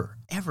never,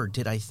 ever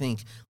did I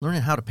think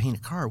learning how to paint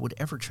a car would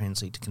ever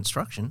translate to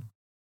construction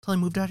until I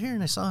moved out here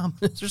and I saw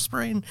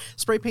them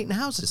spray painting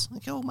houses.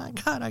 Like, oh my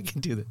God, I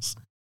can do this.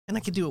 And I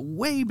can do it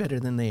way better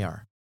than they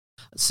are.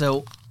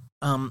 So,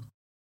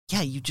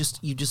 you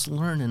just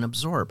learn and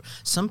absorb.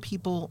 Some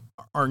people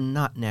are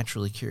not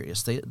naturally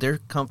curious. They're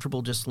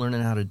comfortable just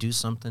learning how to do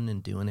something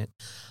and doing it.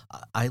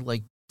 I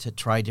like to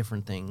try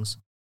different things.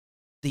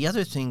 The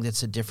other thing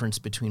that's a difference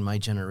between my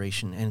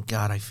generation, and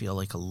God, I feel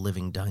like a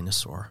living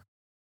dinosaur.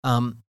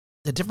 The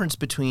difference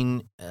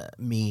between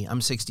me, I'm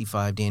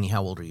 65. Danny,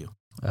 how old are you?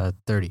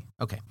 30.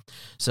 Okay.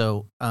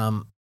 So,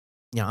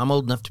 I'm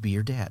old enough to be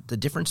your dad. The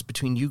difference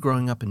between you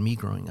growing up and me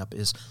growing up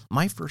is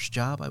my first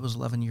job, I was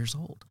 11 years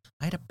old.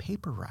 I had a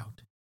paper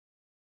route.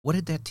 What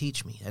did that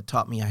teach me? It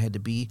taught me I had to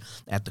be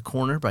at the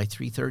corner by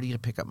 3:30 to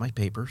pick up my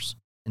papers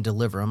and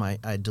deliver them. I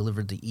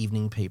delivered the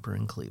evening paper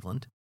in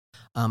Cleveland.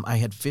 I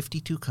had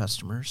 52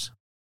 customers.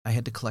 I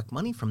had to collect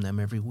money from them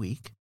every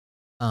week.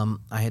 I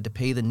had to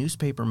pay the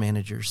newspaper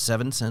manager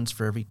 7 cents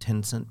for every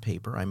 10-cent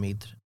paper. I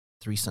made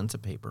 3 cents a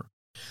paper.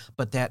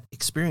 But that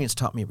experience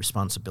taught me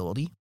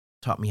responsibility,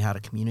 taught me how to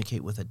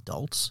communicate with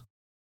adults,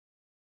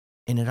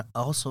 and it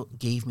also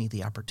gave me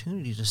the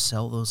opportunity to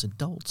sell those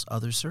adults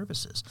other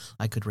services.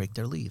 I could rake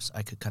their leaves.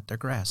 I could cut their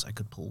grass. I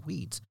could pull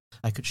weeds.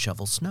 I could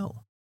shovel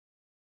snow.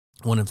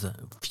 One of the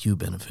few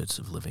benefits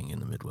of living in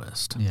the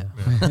Midwest. Yeah.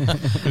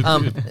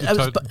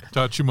 It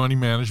taught you money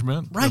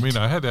management. Right. I mean,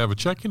 I had to have a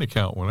checking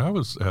account when I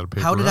had a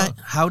paper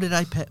How did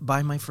I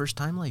buy my first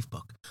Time Life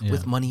book? Yeah.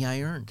 With money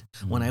I earned.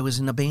 When I was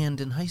in a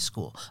band in high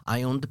school,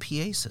 I owned the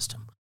PA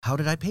system. How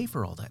did I pay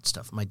for all that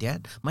stuff? My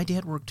dad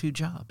worked 2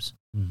 jobs.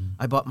 Mm-hmm.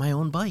 I bought my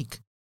own bike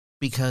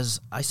because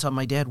I saw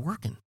my dad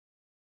working.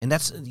 And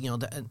that's,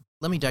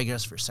 let me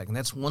digress for a second.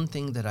 That's one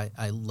thing that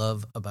I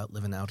love about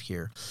living out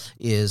here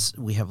is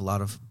we have a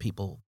lot of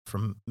people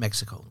from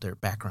Mexico. Their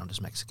background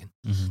is Mexican.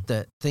 Mm-hmm.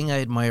 The thing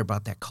I admire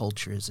about that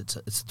culture is it's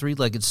a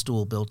 3-legged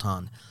stool built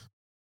on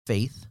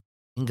faith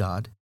in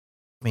God,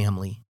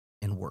 family,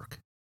 and work.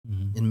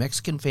 Mm-hmm. In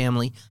Mexican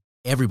family,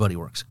 everybody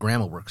works.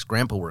 Grandma works.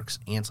 Grandpa works.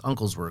 Aunts,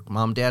 uncles work.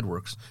 Mom, dad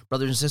works.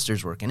 Brothers and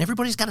sisters work. And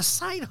everybody's got a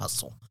side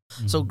hustle.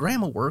 Mm-hmm. So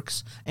grandma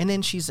works, and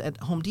then she's at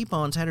Home Depot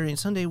on Saturday and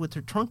Sunday with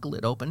her trunk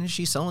lid open, and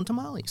she's selling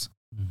tamales.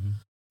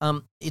 Mm-hmm.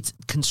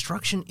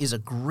 Construction is a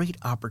great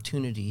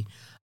opportunity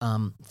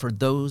for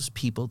those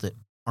people that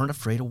aren't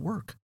afraid of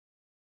work.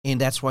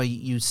 And that's why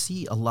you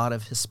see a lot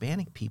of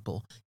Hispanic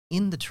people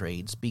in the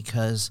trades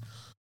because,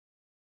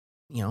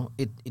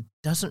 it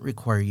doesn't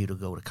require you to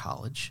go to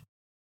college,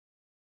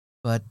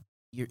 but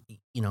you're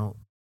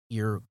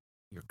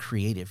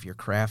creative, you're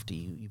crafty,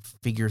 you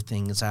figure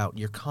things out.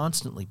 You're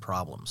constantly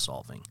problem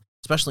solving,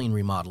 especially in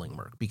remodeling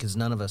work, because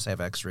none of us have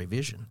X-ray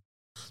vision.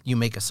 You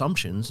make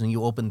assumptions and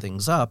you open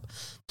things up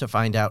to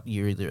find out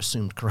you're either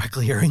assumed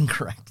correctly or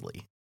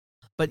incorrectly.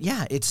 But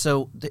yeah,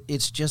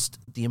 it's just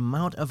the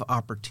amount of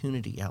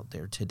opportunity out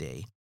there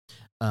today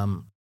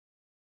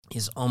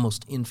is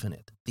almost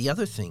infinite. The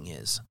other thing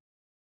is,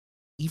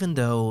 even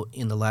though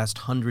in the last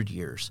 100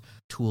 years,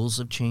 tools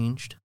have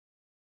changed,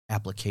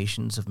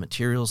 applications of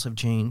materials have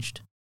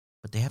changed,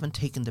 but they haven't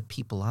taken the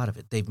people out of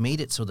it. They've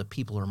made it so that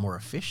people are more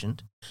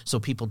efficient, so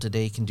people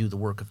today can do the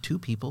work of 2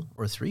 people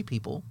or 3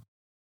 people.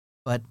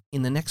 But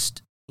in the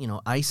next,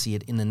 I see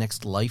it in the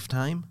next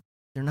lifetime,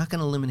 they're not going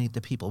to eliminate the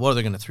people. Well,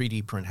 they're going to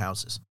 3D print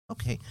houses.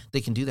 Okay,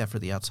 they can do that for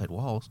the outside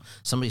walls.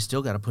 Somebody's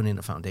still got to put in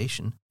a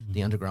foundation,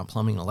 the underground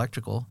plumbing and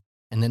electrical,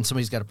 and then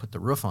somebody's got to put the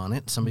roof on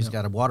it. Somebody's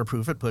got to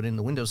waterproof it, put in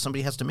the windows.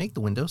 Somebody has to make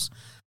the windows.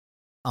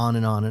 On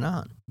and on and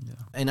on. Yeah.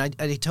 And I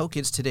tell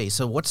kids today,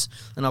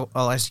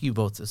 I'll ask you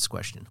both this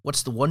question.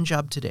 What's the one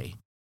job today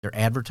they're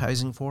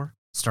advertising for?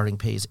 Starting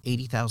pay is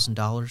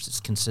 $80,000. It's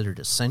considered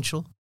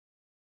essential.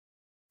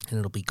 And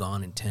it'll be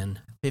gone in 10,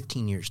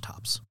 15 years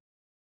tops.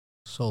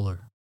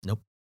 Solar.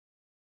 Nope.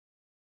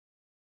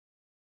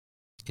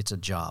 It's a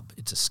job.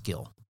 It's a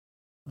skill.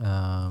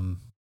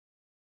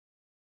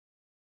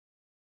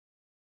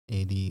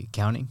 80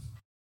 accounting.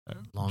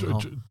 Long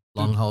haul.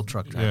 Long haul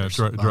truck drivers.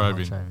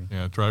 Driving.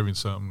 Yeah, driving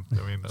something.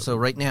 I mean, so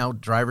right now,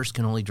 drivers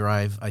can only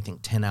drive, I think,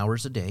 10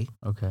 hours a day.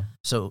 Okay.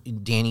 So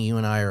Danny, you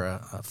and I are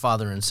a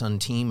father and son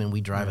team, and we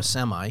drive a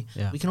semi.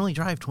 Yeah. We can only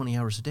drive 20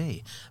 hours a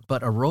day.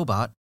 But a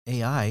robot,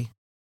 AI,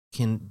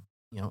 can,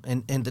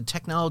 and the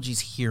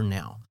technology's here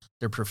now.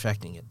 They're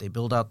perfecting it. They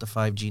build out the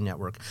 5G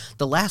network.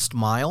 The last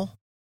mile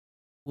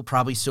will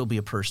probably still be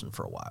a person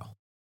for a while.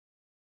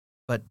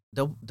 But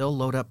they'll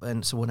load up,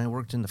 and so when I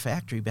worked in the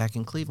factory back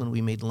in Cleveland,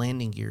 we made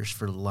landing gears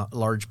for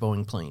large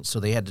Boeing planes.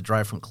 So they had to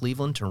drive from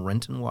Cleveland to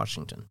Renton,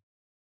 Washington,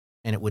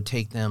 and it would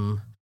take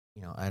them,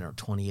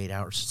 28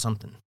 hours,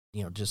 something,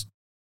 just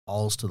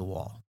balls to the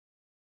wall.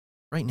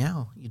 Right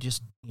now, you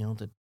just,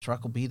 the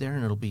truck will be there,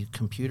 and it'll be a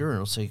computer, and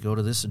it'll say go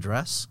to this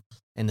address,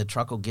 and the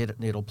truck will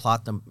it'll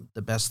plot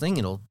the best thing.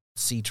 It'll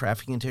see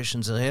traffic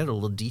conditions ahead.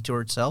 It'll detour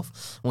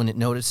itself. When it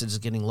notices it's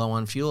getting low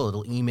on fuel,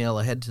 it'll email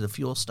ahead to the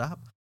fuel stop.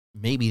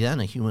 Maybe then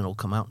a human will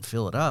come out and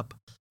fill it up,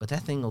 but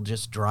that thing will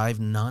just drive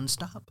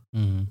nonstop.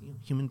 Mm-hmm.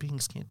 Human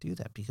beings can't do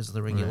that because of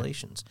the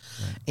regulations.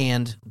 Right.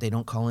 And they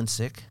don't call in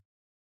sick.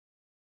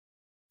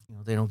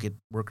 They don't get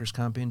workers'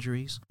 comp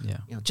injuries. Yeah.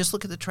 Just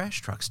look at the trash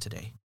trucks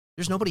today.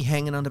 There's nobody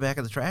hanging on the back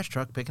of the trash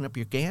truck, picking up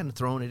your can and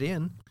throwing it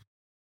in.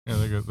 Yeah,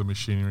 they got the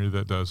machinery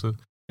that does it.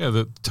 Yeah,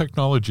 the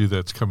technology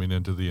that's coming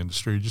into the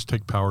industry, just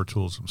take power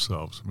tools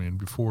themselves. I mean,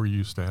 before you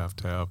used to have,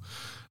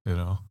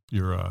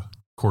 your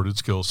corded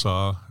skill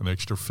saw, an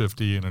extra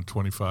 50 and a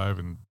 25,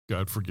 and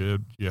God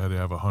forbid you had to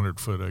have a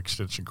 100-foot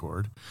extension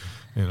cord,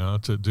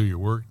 to do your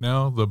work.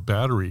 Now the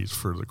batteries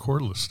for the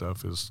cordless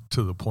stuff is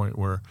to the point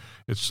where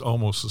it's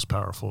almost as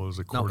powerful as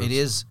a cordless. No, it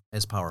is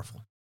as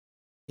powerful.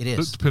 It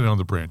is. Depending on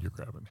the brand you're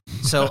grabbing.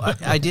 So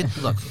I did,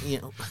 look,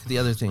 the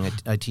other thing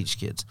I teach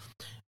kids,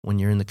 when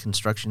you're in the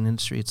construction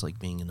industry, it's like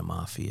being in the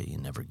mafia. You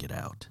never get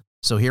out.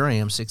 So here I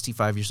am,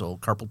 65 years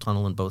old, carpal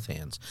tunnel in both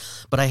hands.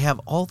 But I have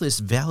all this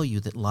value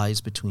that lies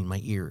between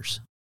my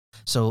ears.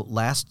 So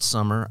last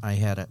summer, I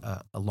had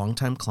a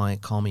longtime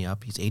client call me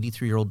up. He's an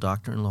 83-year-old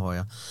doctor in La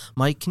Jolla.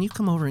 Mike, can you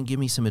come over and give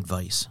me some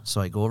advice?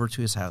 So I go over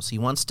to his house. He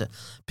wants to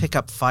pick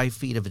up 5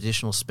 feet of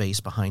additional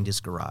space behind his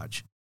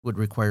garage. Would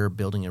require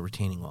building a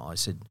retaining wall. I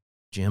said,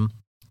 Jim,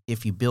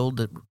 if you build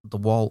the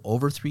wall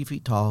over 3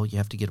 feet tall, you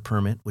have to get a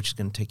permit, which is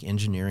going to take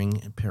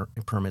engineering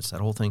and permits,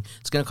 that whole thing.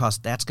 That's going to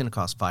cost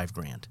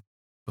 $5,000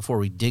 before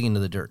we dig into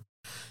the dirt.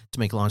 To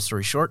make a long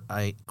story short,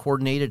 I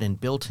coordinated and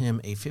built him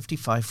a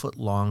 55-foot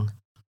long,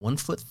 1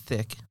 foot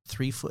thick,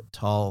 3 foot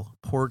tall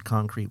poured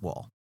concrete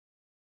wall.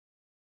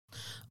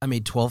 I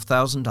made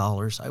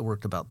 $12,000. I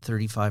worked about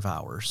 35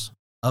 hours.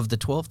 Of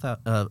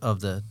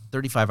the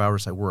 35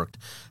 hours I worked,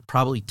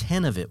 probably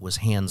 10 of it was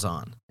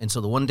hands-on. And so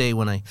the one day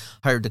when I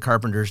hired the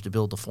carpenters to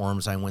build the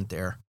forms, I went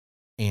there,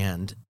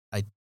 and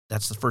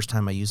that's the first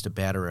time I used a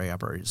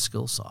battery-operated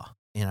skill saw.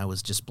 And I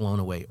was just blown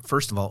away.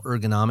 First of all,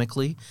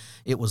 ergonomically,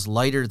 it was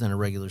lighter than a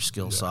regular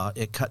skill saw.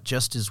 It cut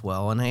just as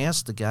well. And I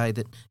asked the guy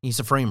he's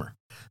a framer.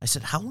 I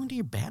said, how long do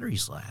your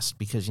batteries last?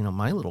 Because,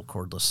 my little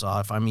cordless saw,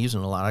 if I'm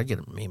using a lot, I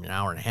get maybe an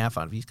hour and a half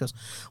out of it. He goes,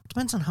 it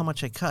depends on how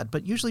much I cut.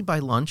 But usually by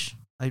lunch,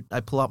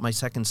 I pull out my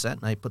second set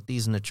and I put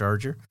these in the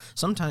charger.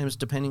 Sometimes,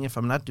 depending if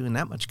I'm not doing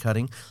that much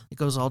cutting, it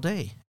goes all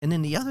day. And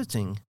then the other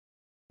thing,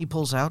 he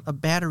pulls out a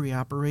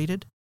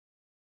battery-operated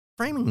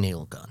framing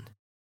nail gun.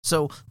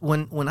 So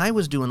when I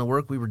was doing the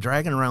work, we were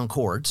dragging around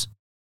cords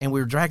and we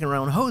were dragging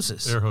around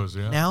hoses. Air hose,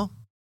 yeah. Now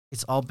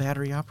it's all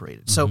battery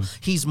operated. So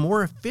he's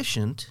more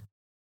efficient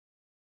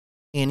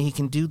and he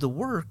can do the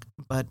work,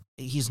 but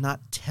he's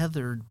not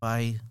tethered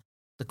by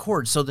the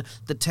cord. So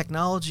the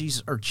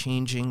technologies are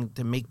changing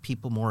to make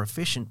people more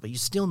efficient, but you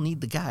still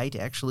need the guy to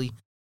actually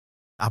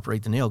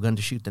operate the nail gun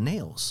to shoot the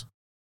nails.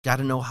 Got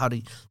to know how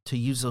to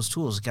use those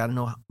tools. Got to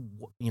know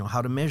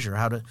how to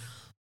measure,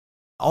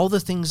 all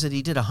the things that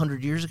he did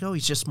 100 years ago,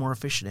 he's just more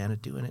efficient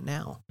at doing it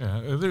now.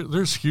 Yeah,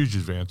 there's huge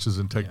advances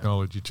in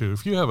technology, too.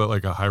 If you have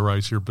a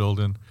high-rise you're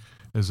building,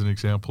 as an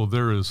example,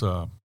 there is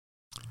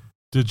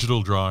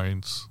digital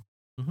drawings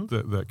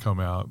that come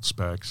out,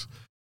 specs,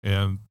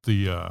 and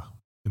the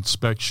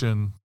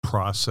inspection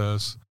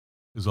process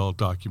is all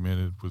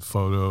documented with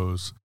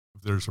photos.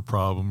 If there's a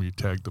problem, you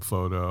tag the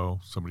photo,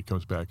 somebody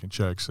comes back and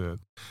checks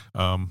it.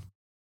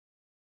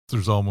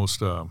 There's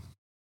almost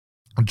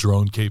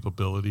drone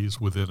capabilities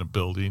within a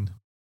building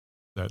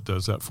that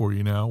does that for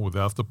you now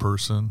without the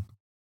person.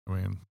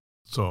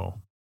 So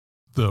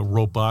the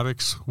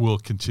robotics will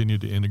continue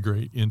to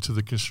integrate into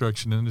the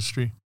construction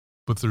industry,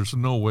 but there's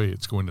no way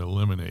it's going to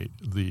eliminate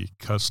the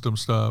custom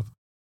stuff,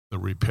 the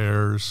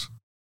repairs.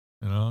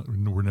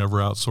 We're never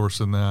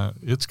outsourcing that.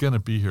 It's going to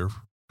be here.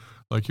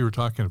 Like you were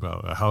talking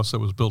about, a house that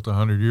was built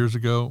 100 years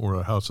ago or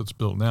a house that's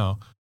built now,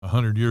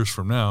 100 years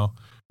from now,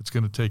 it's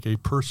going to take a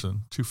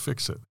person to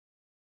fix it.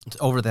 It's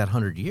over that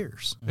 100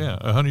 years. Yeah,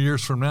 100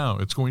 years from now,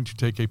 it's going to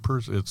take a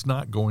person. It's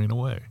not going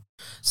away.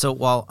 So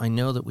while I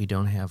know that we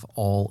don't have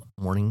all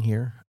morning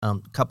here, a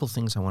couple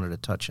things I wanted to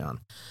touch on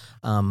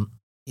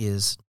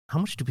is how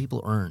much do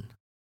people earn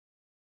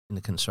in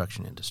the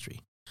construction industry?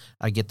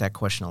 I get that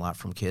question a lot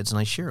from kids, and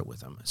I share it with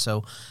them.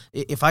 So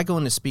if I go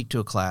in to speak to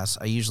a class,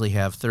 I usually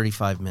have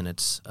 35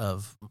 minutes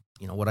of,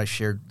 what I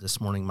shared this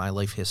morning, my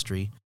life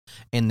history,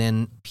 and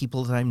then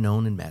people that I've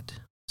known and met.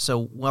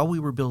 So while we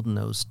were building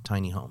those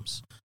tiny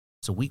homes,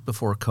 it's a week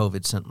before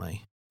COVID sent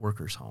my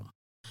workers home.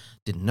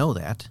 Didn't know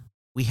that.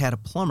 We had a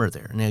plumber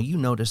there. Now, you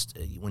noticed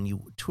when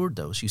you toured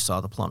those, you saw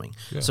the plumbing.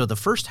 Yeah. So the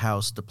first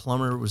house, the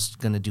plumber was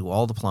going to do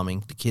all the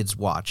plumbing. The kids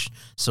watched.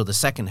 So the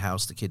second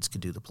house, the kids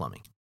could do the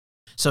plumbing.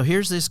 So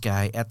here's this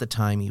guy. At the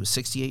time, he was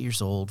 68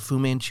 years old, Fu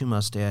Manchu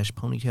mustache,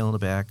 ponytail in the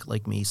back,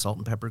 like me, salt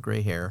and pepper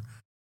gray hair,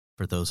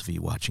 for those of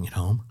you watching at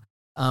home.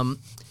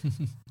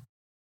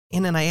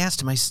 And then I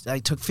asked him, I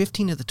took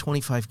 15 of the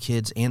 25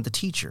 kids and the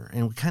teacher,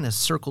 and we kind of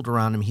circled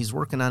around him. He's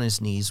working on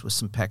his knees with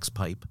some PEX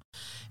pipe.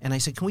 And I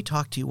said, can we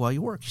talk to you while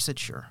you work? He said,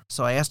 sure.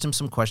 So I asked him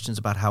some questions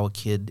about how a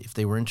kid, if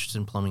they were interested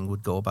in plumbing,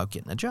 would go about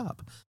getting a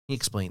job. He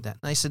explained that.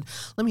 And I said,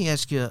 let me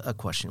ask you a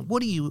question.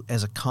 What do you,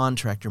 as a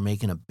contractor,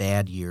 make in a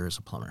bad year as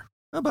a plumber?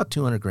 About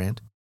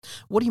 $200,000.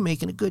 What do you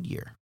make in a good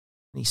year?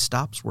 And he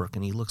stops work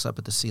and he looks up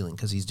at the ceiling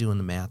because he's doing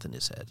the math in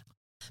his head.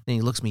 Then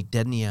he looks me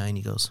dead in the eye and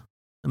he goes,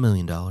 $1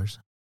 million.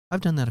 I've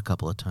done that a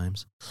couple of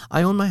times.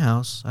 I own my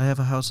house. I have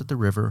a house at the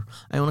river.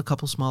 I own a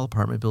couple small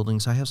apartment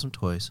buildings. I have some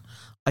toys.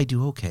 I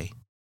do okay.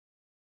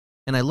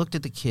 And I looked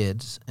at the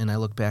kids, and I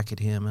looked back at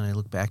him, and I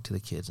looked back to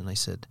the kids, and I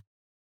said,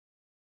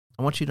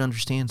 I want you to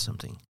understand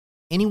something.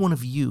 Any one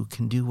of you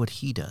can do what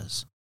he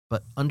does,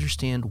 but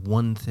understand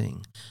one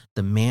thing.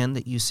 The man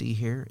that you see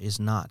here is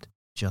not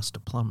just a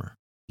plumber.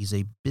 He's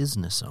a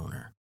business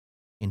owner,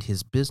 and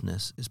his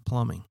business is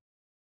plumbing.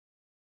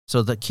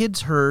 So the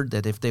kids heard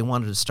that if they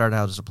wanted to start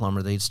out as a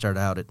plumber, they'd start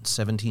out at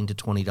 $17 to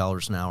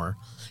 $20 an hour.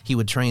 He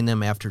would train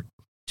them. After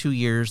 2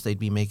 years, they'd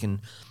be making,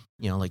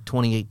 like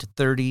 28 to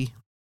 30.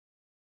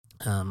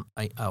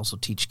 I also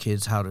teach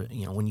kids how to,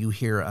 when you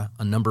hear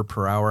a number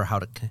per hour, how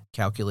to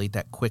calculate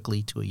that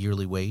quickly to a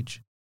yearly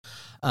wage,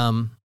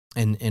 and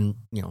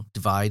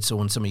divide. So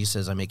when somebody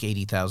says I make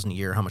 $80,000 a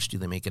year, how much do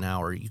they make an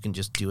hour? You can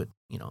just do it,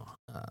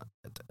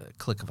 at the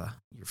click of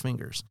your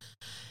fingers.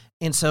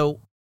 And so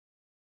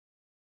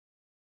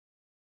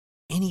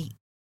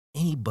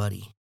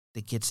anybody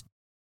that gets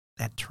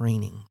that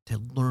training to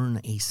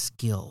learn a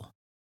skill,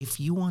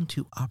 if you want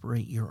to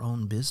operate your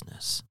own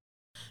business,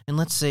 and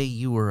let's say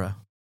you were a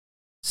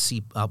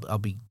C, I'll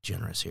be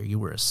generous here, you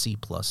were a C+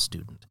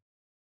 student,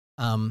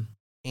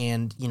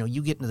 and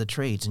you get into the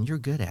trades and you're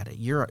good at it.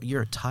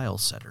 You're a tile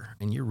setter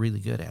and you're really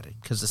good at it,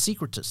 because the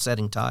secret to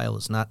setting tile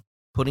is not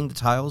putting the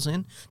tiles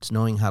in; it's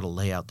knowing how to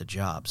lay out the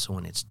job so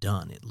when it's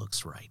done, it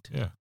looks right.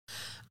 Yeah.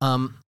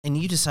 And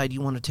you decide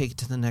you want to take it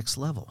to the next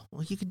level.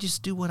 Well, you could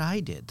just do what I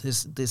did.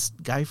 This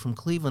guy from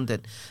Cleveland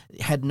that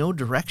had no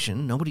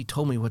direction, nobody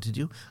told me what to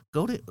do.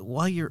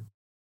 While you're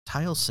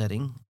tile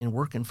setting and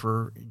working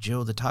for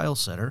Joe the tile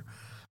setter,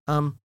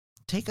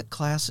 take a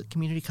class at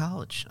community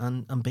college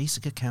on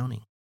basic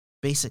accounting,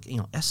 basic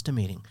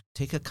estimating.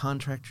 Take a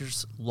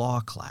contractor's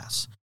law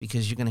class,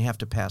 because you're going to have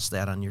to pass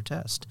that on your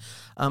test.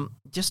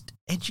 Just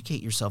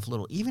educate yourself a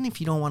little. Even if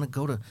you don't want to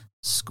go to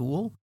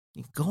school,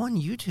 you go on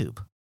YouTube.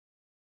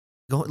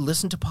 Go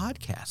listen to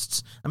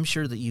podcasts. I'm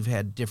sure that you've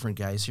had different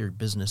guys here,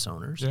 business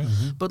owners. Yeah.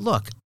 Mm-hmm. But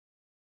look,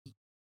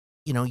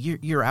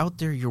 you're out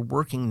there, you're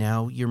working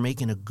now, you're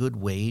making a good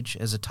wage.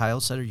 As a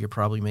tile setter, you're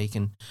probably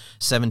making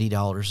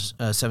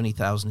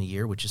 $70,000 a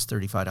year, which is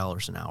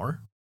 $35 an hour.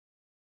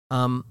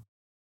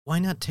 Why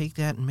not take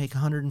that and make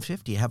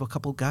 $150? Have a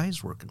couple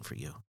guys working for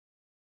you.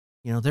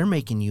 They're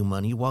making you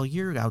money while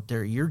you're out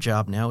there. Your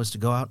job now is to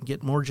go out and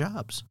get more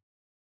jobs.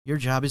 Your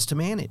job is to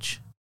manage.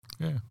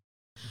 Yeah.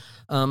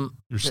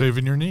 You're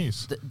saving your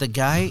knees. The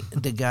guy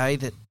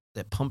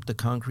that pumped the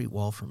concrete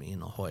wall for me in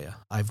La Jolla,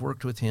 I've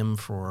worked with him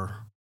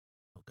for,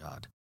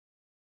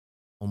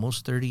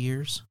 almost 30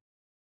 years.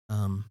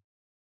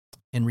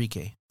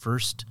 Enrique,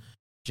 first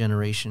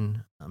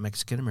generation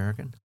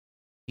Mexican-American.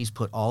 He's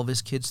put all of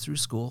his kids through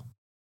school.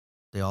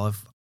 They all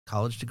have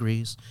college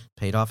degrees,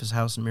 paid off his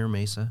house in Mira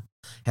Mesa,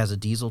 has a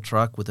diesel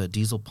truck with a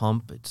diesel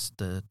pump. It's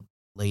the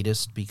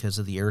latest because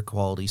of the air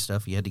quality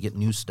stuff. He had to get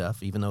new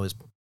stuff, even though his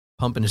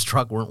pump and his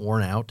truck weren't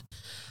worn out.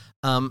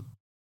 And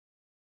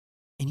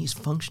he's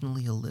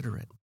functionally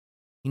illiterate.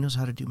 He knows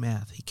how to do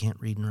math. He can't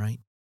read and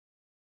write.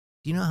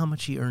 Do you know how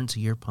much he earns a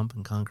year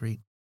pumping concrete?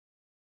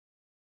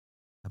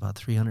 About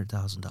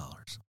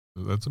 $300,000.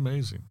 That's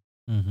amazing.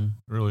 Mm-hmm. It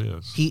really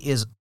is. He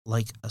is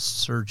like a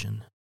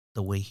surgeon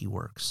the way he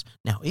works.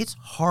 Now, it's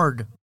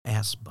hard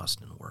ass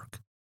busting work,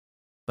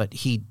 but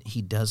he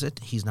does it.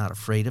 He's not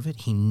afraid of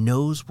it. He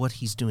knows what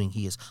he's doing.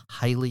 He is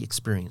highly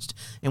experienced.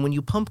 And when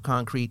you pump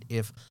concrete,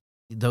 if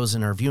those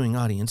in our viewing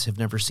audience have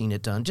never seen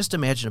it done, just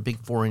imagine a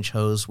big 4-inch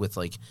hose with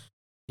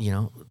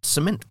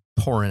cement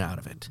pouring out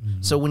of it.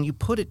 Mm-hmm. So when you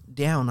put it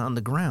down on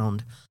the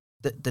ground,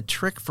 the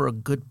trick for a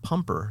good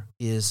pumper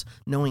is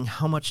knowing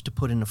how much to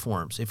put in the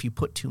forms. If you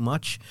put too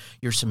much,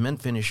 your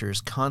cement finisher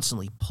is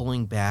constantly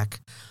pulling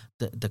back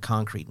the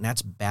concrete, and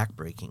that's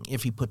backbreaking.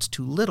 If he puts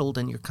too little,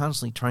 then you're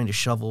constantly trying to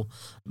shovel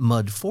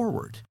mud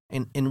forward.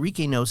 And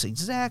Enrique knows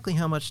exactly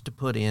how much to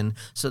put in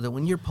so that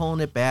when you're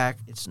pulling it back,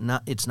 it's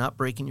not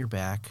breaking your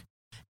back.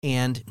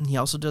 And he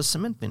also does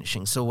cement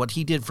finishing. So what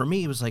he did for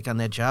me was like on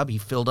that job, he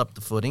filled up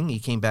the footing. He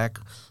came back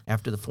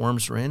after the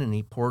forms were in, and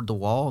he poured the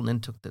wall and then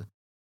took the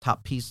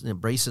top piece, the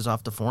braces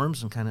off the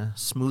forms and kind of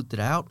smoothed it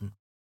out. And,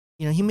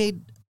 he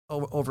made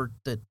over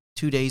the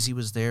 2 days he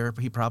was there,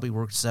 he probably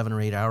worked 7 or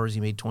 8 hours. He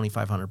made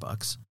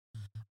 $2,500.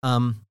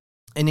 And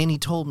then he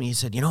told me, he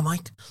said,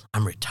 Mike,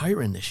 I'm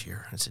retiring this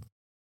year. I said,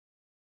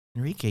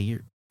 Enrique,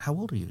 how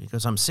old are you? He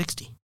goes, I'm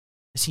 60.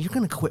 I said, you're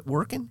going to quit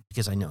working?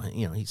 Because I know,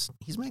 he's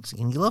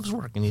Mexican. He loves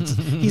working.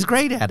 He's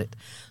great at it.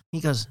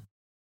 He goes,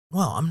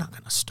 well, I'm not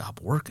going to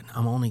stop working.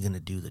 I'm only going to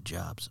do the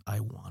jobs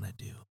I want to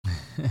do.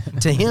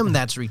 To him,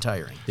 that's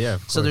retiring. Yeah.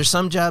 So there's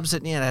some jobs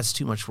that, that's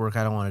too much work.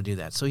 I don't want to do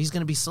that. So he's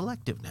going to be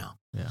selective now.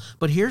 Yeah.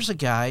 But here's a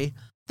guy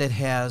that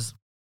has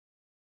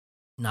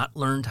not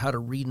learned how to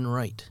read and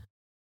write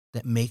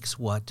that makes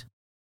what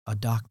a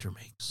doctor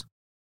makes.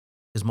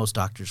 Because most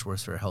doctors work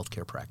for a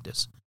healthcare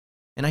practice.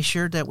 And I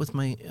shared that with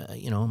my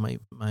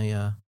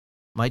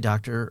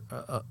doctor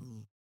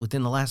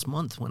within the last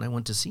month when I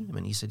went to see him.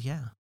 And he said,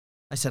 yeah.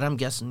 I said, I'm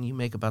guessing you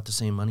make about the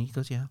same money. He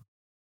goes, yeah.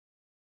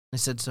 I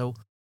said, so,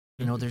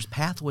 there's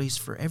pathways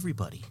for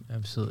everybody.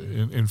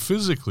 Absolutely. And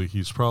physically,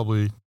 he's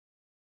probably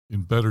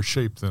in better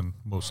shape than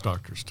most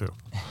doctors, too.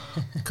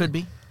 Could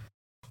be.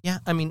 Yeah.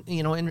 I mean,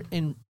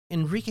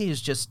 Enrique is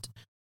just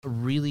a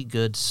really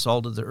good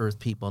salt-of-the-earth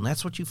people. And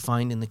that's what you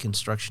find in the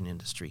construction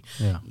industry.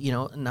 Yeah.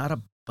 Not a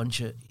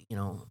bunch of,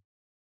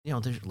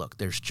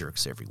 there's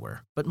jerks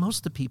everywhere, but most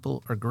of the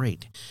people are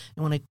great.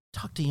 And when I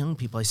talk to young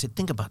people, I said,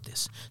 think about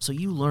this. So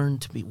you learn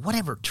to be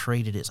whatever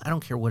trade it is. I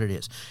don't care what it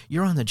is.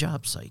 You're on the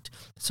job site.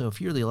 So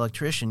if you're the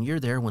electrician, you're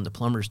there when the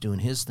plumber's doing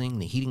his thing,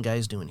 the heating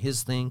guy's doing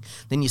his thing.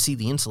 Then you see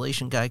the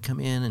insulation guy come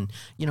in and,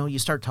 you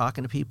start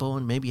talking to people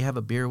and maybe you have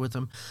a beer with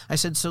them. I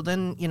said, so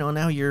then,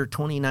 now you're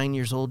 29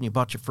 years old and you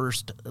bought your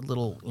first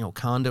little,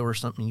 condo or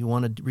something. You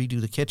want to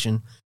redo the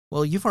kitchen.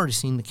 Well, you've already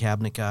seen the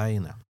cabinet guy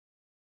and the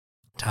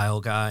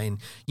tile guy, and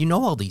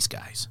all these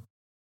guys.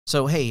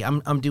 So, hey,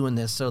 I'm doing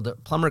this. So the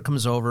plumber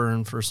comes over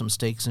and for some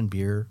steaks and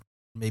beer,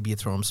 maybe you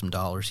throw him some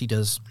dollars. He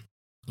does,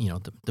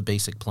 the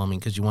basic plumbing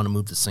because you want to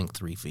move the sink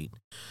 3 feet.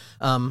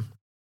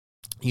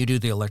 You do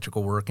the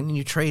electrical work and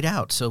you trade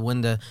out. So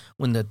when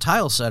the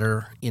tile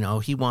setter,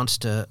 he wants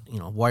to,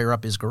 wire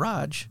up his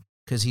garage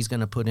because he's going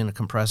to put in a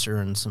compressor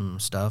and some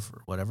stuff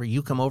or whatever,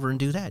 you come over and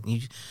do that.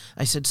 And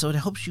I said, so it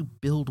helps you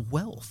build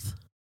wealth.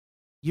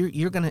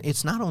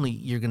 It's not only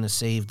you're gonna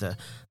save the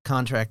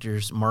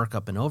contractor's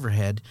markup and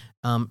overhead,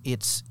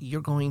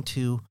 you're going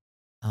to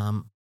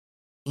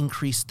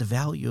increase the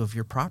value of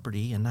your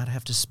property and not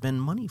have to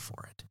spend money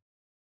for it.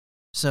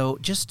 So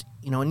just,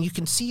 and you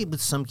can see it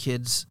with some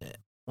kids.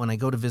 When I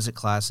go to visit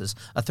classes,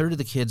 a third of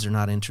the kids are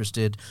not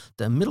interested.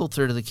 The middle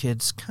third of the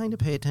kids kind of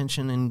pay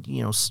attention and,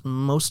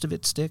 most of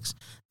it sticks.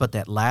 But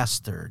that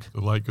last third.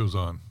 The light goes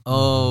on.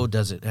 Oh,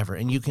 does it ever.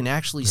 And you can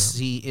actually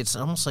see, it's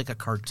almost like a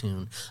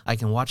cartoon. I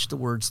can watch the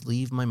words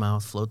leave my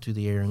mouth, float through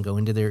the air, and go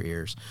into their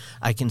ears.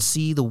 I can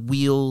see the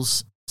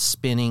wheels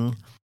spinning.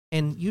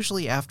 And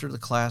usually after the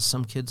class,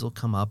 some kids will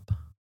come up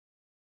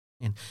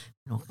and,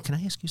 can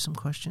I ask you some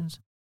questions?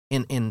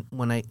 And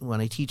when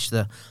I teach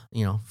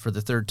for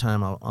the third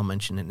time, I'll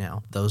mention it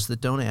now. Those that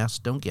don't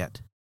ask, don't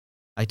get.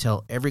 I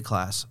tell every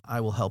class,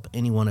 I will help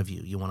any one of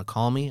you. You want to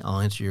call me, I'll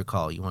answer your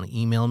call. You want to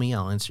email me,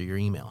 I'll answer your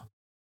email.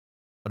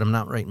 But I'm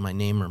not writing my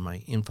name or my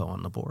info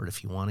on the board.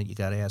 If you want it, you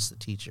got to ask the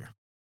teacher.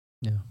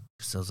 Yeah.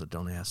 Because those that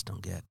don't ask,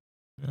 don't get.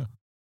 Yeah.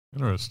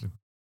 Interesting.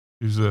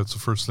 Usually that's the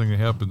first thing that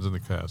happens in the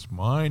class.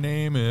 My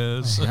name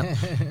is,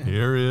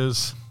 here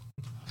is.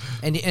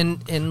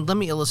 And let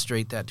me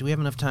illustrate that. Do we have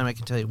enough time? I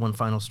can tell you one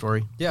final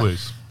story. Yeah.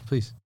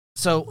 Please.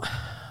 So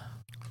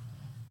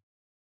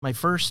my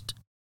first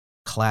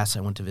class I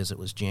went to visit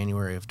was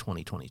January of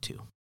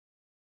 2022.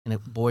 And a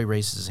boy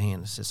raises his hand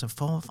and says,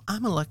 if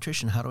I'm an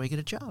electrician, how do I get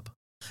a job?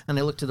 And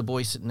I looked to the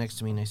boy sitting next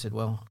to me and I said,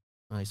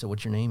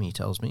 what's your name? He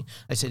tells me.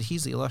 I said,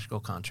 he's the electrical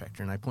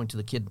contractor. And I point to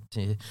the kid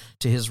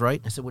to his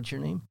right. I said, what's your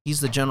name?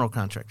 He's the general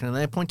contractor. And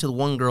then I point to the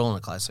one girl in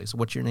the class. I said,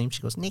 what's your name?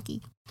 She goes,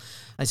 Nikki.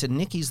 I said,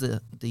 Nikki's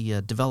the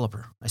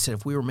developer. I said,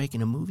 if we were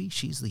making a movie,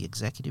 she's the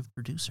executive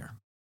producer.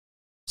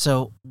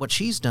 So what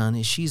she's done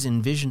is she's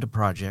envisioned a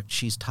project.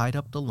 She's tied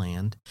up the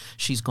land.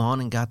 She's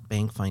gone and got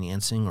bank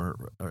financing or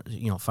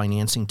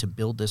financing to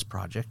build this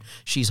project.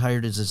 She's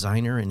hired a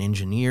designer and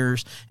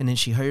engineers, and then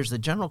she hires the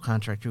general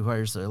contractor who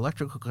hires the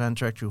electrical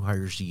contractor who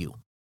hires you.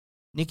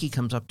 Nikki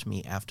comes up to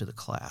me after the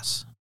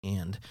class,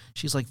 and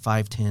she's like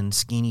 5'10",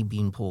 skinny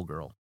beanpole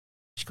girl.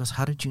 She goes,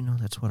 how did you know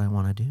that's what I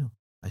want to do?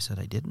 I said,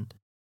 I didn't.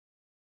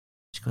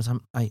 She goes,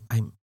 I'm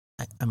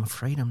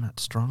afraid I'm not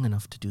strong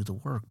enough to do the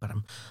work, but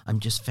I'm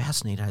just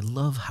fascinated. I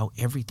love how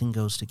everything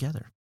goes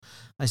together.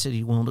 I said,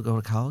 you willing to go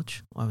to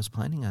college? Well, I was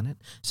planning on it.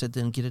 I said,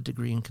 then get a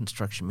degree in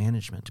construction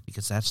management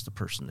because that's the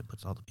person that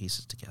puts all the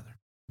pieces together.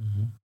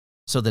 Mm-hmm.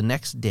 So the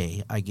next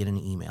day I get an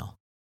email.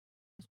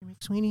 Mr.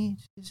 McSweeney,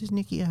 this is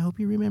Nikki. I hope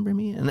you remember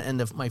me.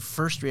 And my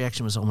first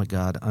reaction was, oh, my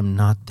God, I'm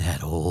not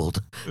that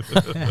old.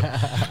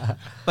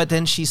 But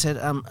then she said,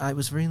 I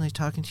was very nice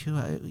talking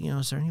to you.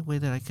 Is there any way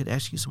that I could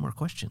ask you some more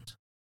questions?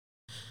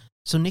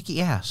 So Nikki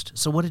asked.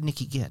 So what did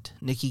Nikki get?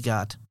 Nikki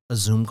got a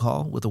Zoom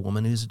call with a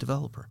woman who's a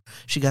developer.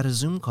 She got a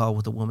Zoom call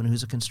with a woman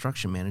who's a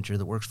construction manager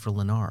that works for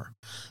Lennar.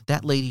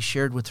 That lady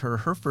shared with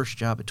her first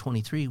job at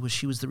 23 was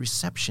she was the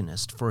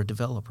receptionist for a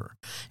developer.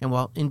 And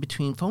while in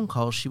between phone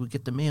calls, she would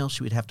get the mail.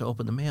 She would have to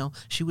open the mail.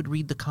 She would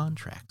read the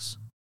contracts.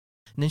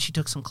 And then she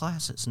took some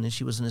classes, and then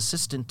she was an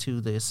assistant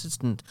to the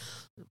assistant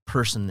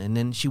person, and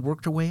then she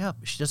worked her way up.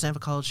 She doesn't have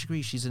a college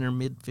degree. She's in her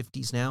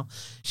mid-50s now.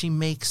 She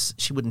makes,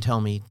 she wouldn't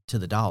tell me to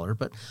the dollar,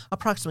 but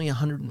approximately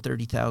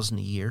 $130,000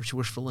 a year. She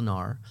works for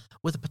Lennar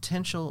with a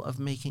potential of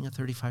making a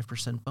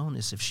 35%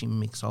 bonus if she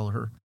makes all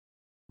her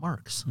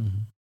marks.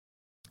 Mm-hmm.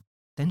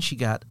 Then she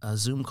got a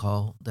Zoom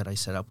call that I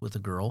set up with a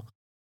girl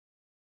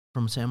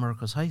from San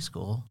Marcos High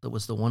School that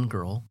was the one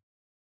girl.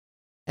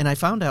 And I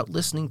found out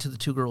listening to the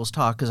two girls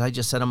talk, because I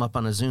just set them up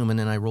on a Zoom and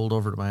then I rolled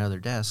over to my other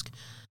desk.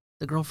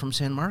 The girl from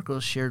San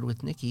Marcos shared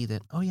with Nikki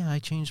that, oh, yeah, I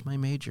changed my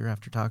major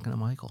after talking to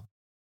Michael.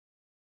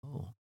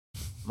 Oh,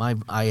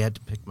 I had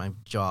to pick my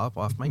jaw up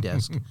off my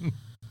desk.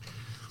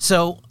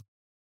 So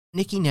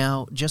Nikki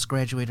now just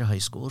graduated high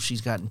school.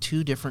 She's gotten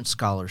 2 different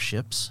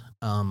scholarships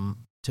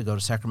to go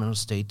to Sacramento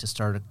State to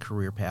start a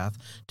career path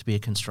to be a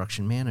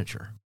construction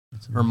manager.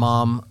 Her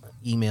mom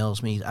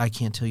emails me, I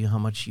can't tell you how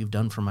much you've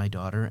done for my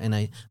daughter. And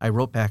I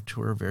wrote back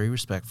to her very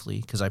respectfully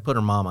because I put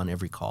her mom on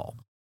every call.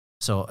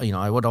 So,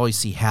 I would always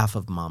see half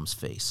of mom's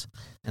face.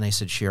 And I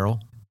said, Cheryl,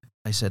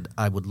 I said,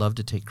 I would love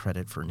to take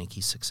credit for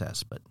Nikki's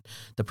success, but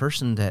the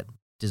person that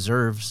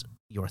deserves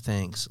your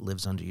thanks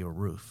lives under your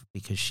roof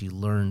because she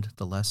learned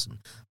the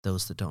lesson.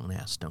 Those that don't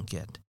ask don't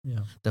get.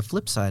 Yeah. The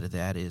flip side of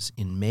that is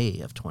in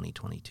May of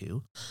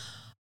 2022,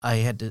 I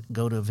had to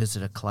go to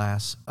visit a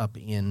class up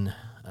in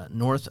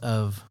north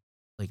of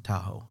Lake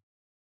Tahoe.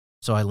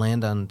 So I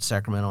land on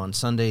Sacramento on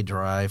Sunday,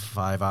 drive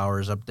 5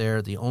 hours up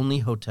there. The only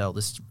hotel,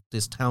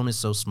 this town is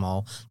so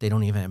small, they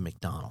don't even have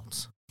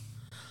McDonald's.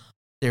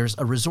 There's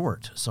a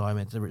resort. So I'm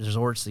at the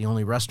resort's the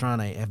only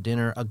restaurant. I have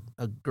dinner.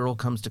 A girl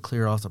comes to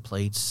clear off the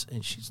plates,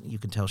 and you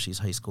can tell she's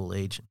high school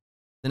age.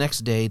 The next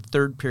day,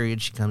 3rd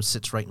period, she comes,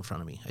 sits right in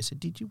front of me. I said,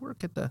 did you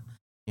work at the...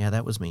 Yeah,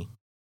 that was me.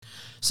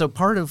 So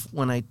part of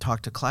when I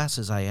talk to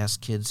classes, I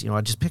ask kids,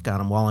 I just pick on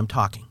them while I'm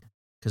talking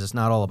because it's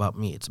not all about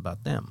me, it's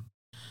about them.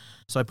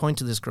 So I point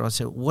to this girl, I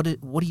said, what do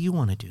you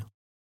want to do?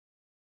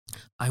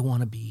 I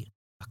want to be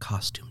a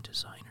costume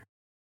designer.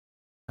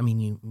 I mean,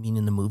 you mean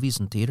in the movies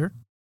and theater?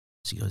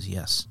 She goes,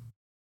 yes.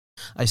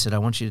 I said, I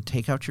want you to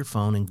take out your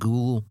phone and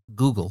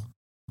Google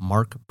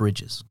Mark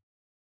Bridges.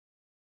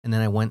 And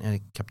then I went and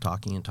I kept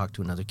talking and talked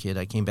to another kid.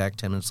 I came back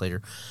 10 minutes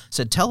later,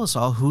 said, tell us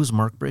all, who's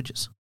Mark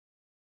Bridges?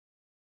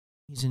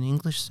 He's an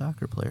English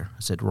soccer player.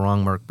 I said,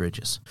 wrong Mark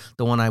Bridges.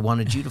 The one I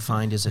wanted you to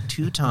find is a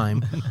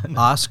 2-time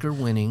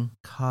Oscar-winning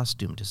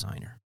costume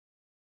designer.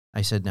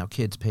 I said, now,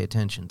 kids, pay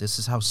attention. This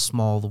is how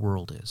small the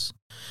world is.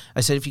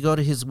 I said, if you go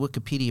to his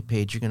Wikipedia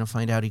page, you're going to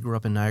find out he grew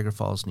up in Niagara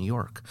Falls, New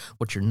York.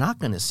 What you're not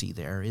going to see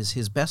there is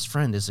his best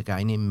friend is a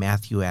guy named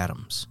Matthew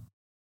Adams.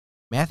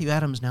 Matthew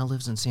Adams now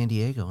lives in San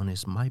Diego and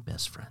is my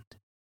best friend.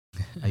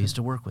 I used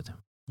to work with him.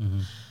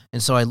 Mm-hmm.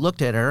 And so I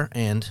looked at her,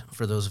 and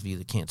for those of you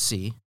that can't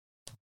see,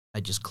 I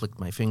just clicked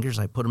my fingers.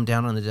 I put them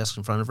down on the desk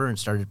in front of her and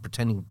started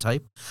pretending to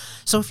type.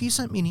 So if you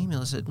sent me an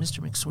email that said, Mr.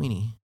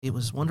 McSweeney, it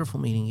was wonderful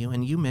meeting you,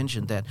 and you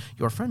mentioned that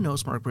your friend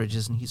knows Mark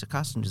Bridges and he's a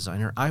costume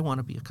designer. I want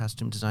to be a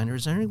costume designer.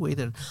 Is there any way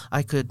that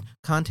I could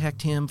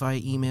contact him via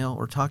email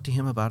or talk to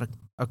him about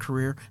a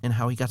career and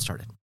how he got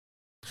started?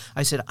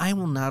 I said, I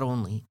will not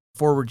only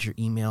forward your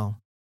email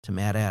to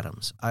Matt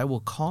Adams, I will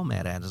call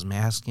Matt Adams and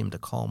ask him to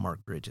call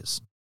Mark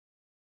Bridges.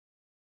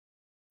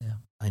 Yeah.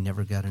 I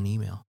never got an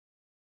email.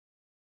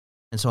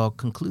 And so I'll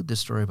conclude this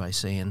story by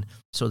saying,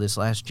 so this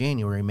last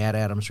January, Matt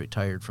Adams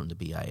retired from the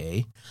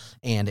BIA,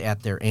 and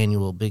at their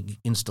annual big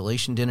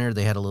installation dinner,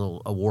 they had a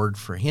little award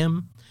for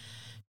him.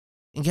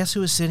 And guess who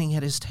was sitting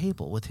at his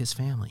table with his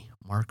family?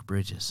 Mark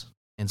Bridges.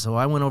 And so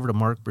I went over to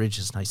Mark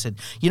Bridges and I said,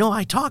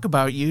 I talk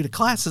about you to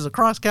classes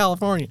across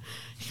California.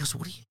 He goes,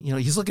 what do you,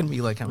 he's looking at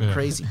me like I'm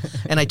crazy.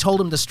 And I told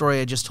him the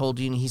story I just told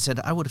you, and he said,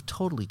 I would have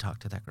totally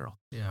talked to that girl.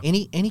 Yeah.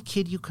 Any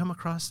kid you come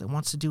across that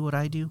wants to do what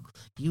I do,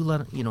 you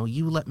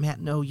let Matt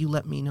know, you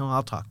let me know,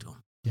 I'll talk to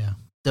him. Yeah.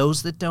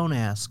 Those that don't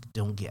ask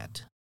don't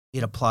get.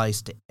 It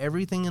applies to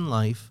everything in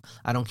life.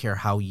 I don't care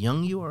how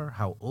young you are,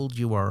 how old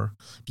you are.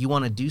 If you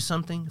want to do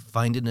something,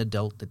 find an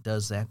adult that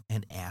does that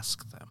and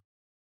ask them.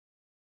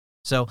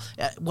 So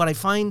what I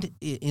find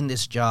in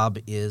this job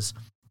is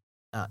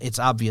it's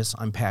obvious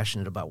I'm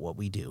passionate about what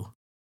we do.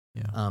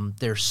 Yeah.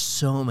 There's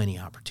so many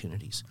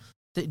opportunities.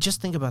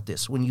 Just think about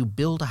this. When you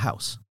build a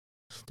house,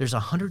 there's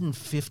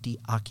 150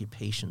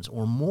 occupations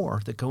or more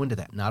that go into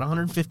that, not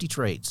 150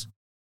 trades.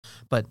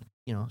 But,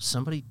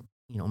 somebody,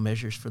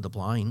 measures for the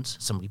blinds.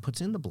 Somebody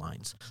puts in the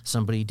blinds.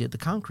 Somebody did the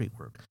concrete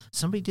work.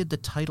 Somebody did the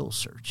title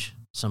search.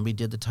 Somebody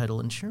did the title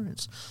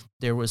insurance.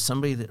 There was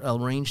somebody that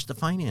arranged the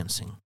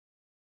financing.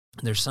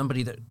 There's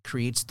somebody that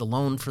creates the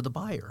loan for the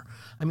buyer.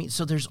 I mean,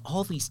 so there's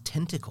all these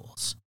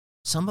tentacles.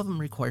 Some of them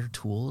require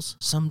tools,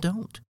 some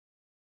don't.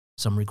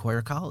 Some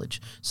require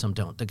college, some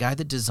don't. The guy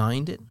that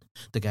designed it,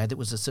 the guy that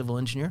was a civil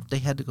engineer, they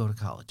had to go to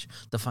college.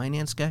 The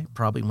finance guy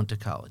probably went to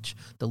college.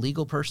 The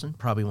legal person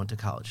probably went to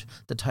college.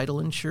 The title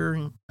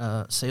insuring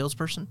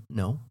salesperson,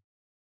 no.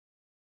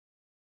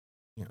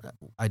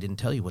 I didn't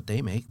tell you what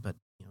they make, but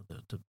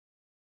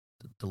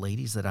the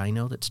ladies that I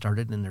know that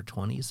started in their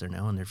 20s, they're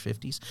now in their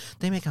 50s,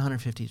 they make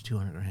 $150,000 to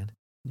 $200,000.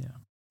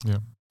 Yeah.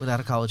 Without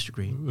a college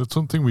degree. That's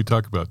something we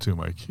talk about too,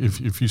 Mike.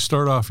 If you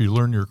start off, you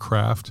learn your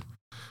craft.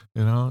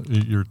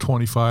 You're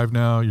 25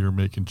 now. You're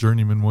making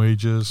journeyman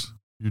wages.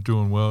 You're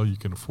doing well. You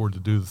can afford to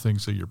do the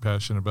things that you're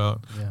passionate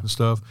about and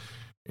stuff.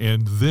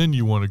 And then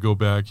you want to go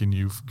back and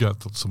you've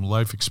got some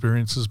life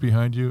experiences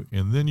behind you.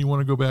 And then you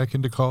want to go back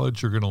into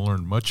college. You're going to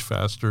learn much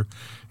faster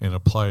and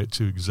apply it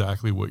to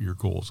exactly what your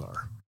goals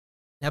are.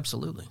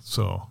 Absolutely.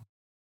 So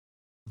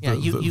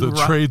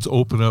the trades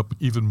open up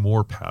even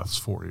more paths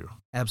for you.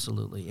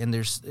 Absolutely. And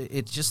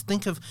just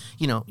think of,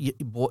 you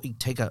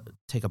take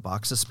a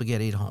box of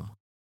spaghetti at home,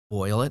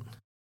 boil it,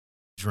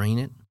 drain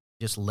it,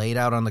 just lay it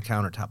out on the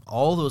countertop.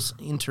 All those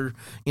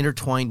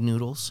intertwined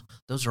noodles,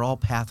 those are all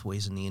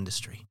pathways in the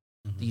industry.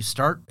 Mm-hmm. You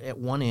start at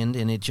one end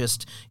and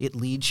it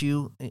leads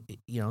you,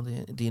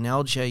 the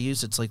analogy I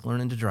use, it's like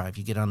learning to drive.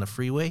 You get on the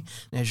freeway,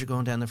 and as you're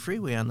going down the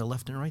freeway on the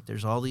left and right,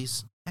 there's all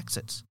these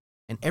exits.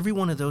 And every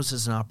one of those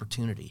is an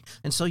opportunity.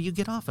 And so you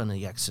get off on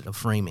the exit of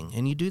framing,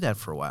 and you do that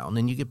for a while, and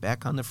then you get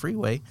back on the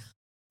freeway.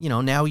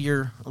 Now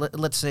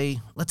let's say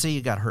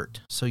you got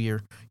hurt, so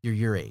you're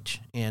your age,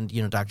 and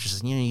doctor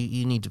says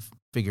you need to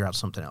figure out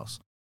something else.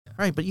 All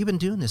right, but you've been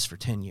doing this for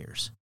 10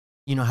 years.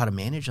 You know how to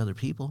manage other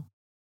people.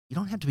 You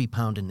don't have to be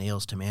pounding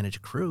nails to manage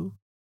a crew.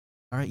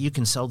 All right, you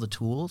can sell the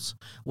tools.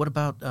 What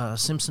about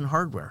Simpson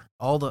Hardware?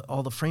 All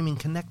the framing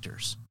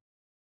connectors.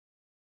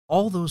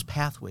 All those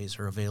pathways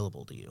are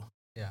available to you.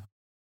 Yeah.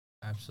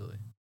 Absolutely.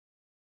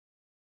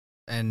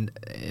 And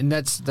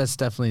that's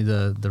definitely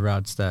the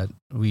routes that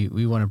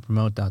we want to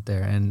promote out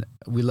there. And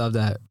we love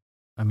that.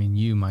 I mean,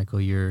 you, Michael,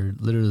 you're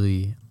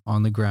literally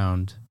on the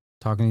ground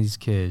talking to these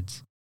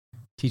kids,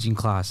 teaching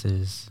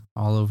classes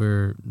all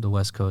over the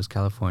West Coast,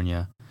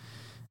 California.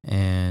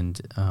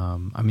 And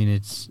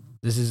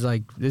this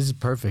is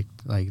perfect.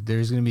 Like,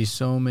 there's going to be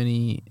so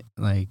many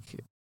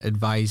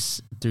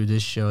advice through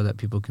this show that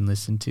people can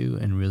listen to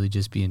and really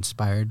just be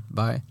inspired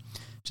by.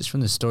 Just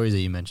from the stories that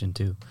you mentioned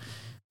too,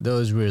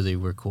 those really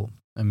were cool.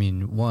 I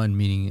mean, one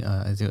meeting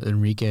I think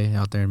Enrique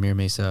out there in Mira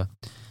Mesa,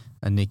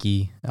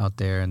 Nikki out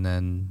there, and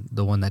then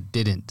the one that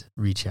didn't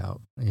reach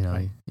out.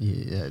 Right.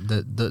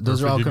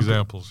 Those are all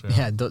examples.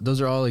 Yeah,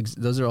 those are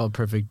all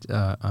perfect.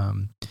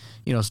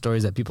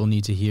 Stories that people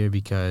need to hear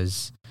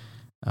because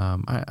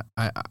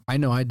I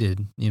know I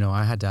did.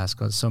 I had to ask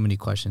so many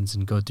questions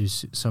and go through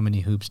so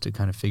many hoops to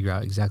kind of figure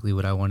out exactly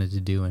what I wanted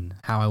to do and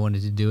how I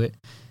wanted to do it.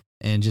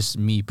 And just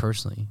me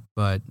personally.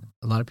 But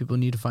a lot of people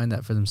need to find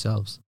that for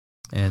themselves.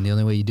 And the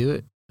only way you do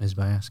it is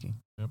by asking.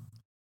 Yep.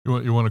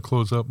 You want to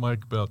close up,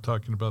 Mike, about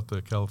talking about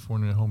the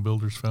California Home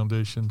Builders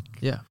Foundation?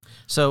 Yeah.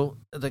 So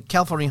the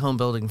California Home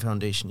Building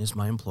Foundation is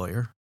my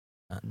employer.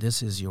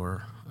 This is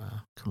your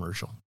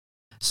commercial.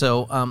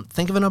 So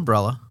think of an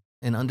umbrella,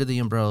 and under the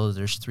umbrella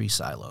there's 3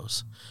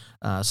 silos.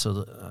 So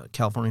the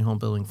California Home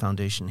Building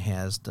Foundation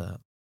has the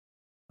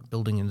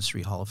Building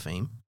Industry Hall of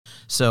Fame.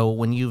 So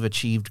when you've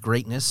achieved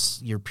greatness,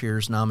 your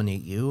peers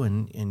nominate you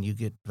and you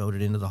get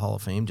voted into the Hall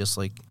of Fame, just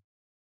like,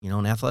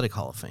 an athletic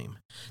Hall of Fame.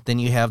 Then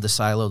you have the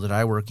silo that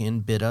I work in,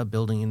 BITA,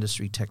 Building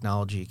Industry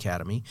Technology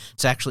Academy.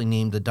 It's actually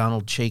named the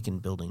Donald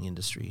Chaikin Building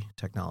Industry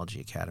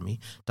Technology Academy.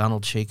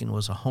 Donald Chaikin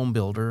was a home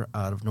builder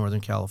out of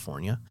Northern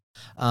California.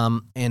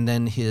 And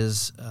then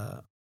his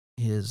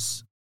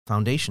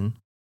foundation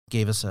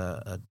gave us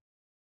a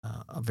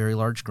very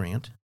large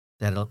grant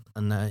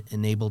that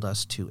enabled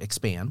us to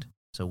expand.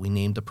 So we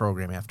named the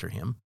program after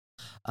him,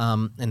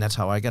 and that's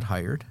how I got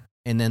hired.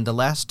 And then the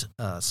last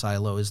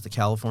silo is the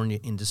California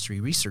Industry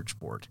Research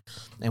Board.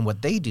 And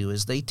what they do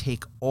is they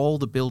take all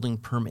the building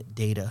permit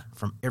data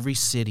from every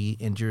city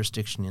and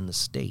jurisdiction in the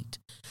state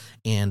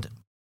and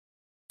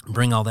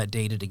bring all that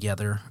data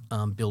together,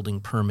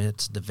 building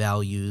permits, the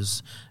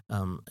values,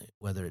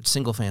 whether it's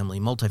single-family,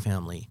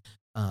 multifamily.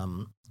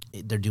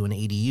 They're doing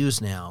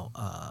ADUs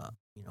now,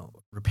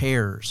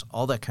 repairs,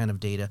 all that kind of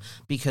data,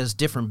 because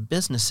different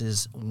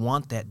businesses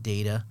want that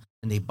data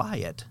and they buy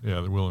it.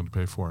 Yeah, they're willing to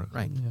pay for it.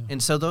 Right. Yeah.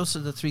 And so those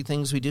are the 3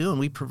 things we do, and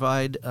we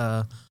provide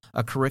a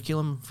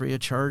curriculum free of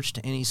charge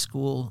to any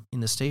school in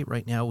the state.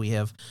 Right now we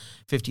have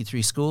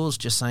 53 schools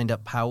just signed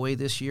up Poway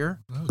this year.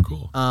 Oh,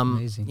 cool.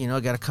 Amazing. I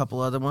got a couple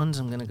other ones.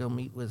 I'm going to go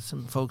meet with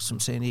some folks from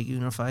San Diego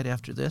Unified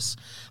after this.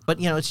 But,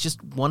 it's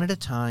just one at a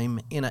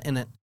time.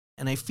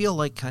 I feel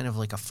like kind of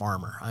like a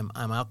farmer. I'm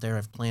out there.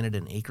 I've planted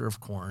an acre of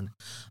corn.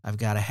 I've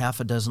got a half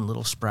a dozen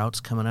little sprouts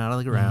coming out of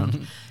the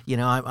ground.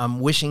 I'm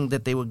wishing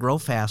that they would grow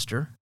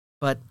faster,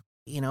 but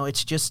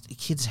it's just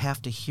kids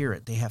have to hear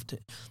it. They have to,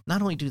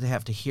 not only do they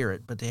have to hear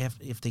it, but they have,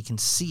 if they can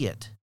see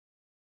it,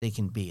 they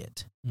can be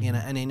it. And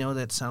I know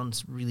that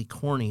sounds really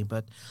corny,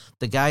 but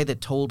the guy that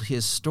told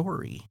his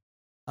story,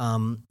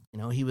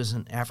 he was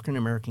an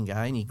African-American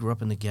guy, and he grew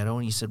up in the ghetto,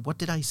 and he said, what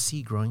did I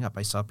see growing up?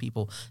 I saw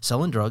people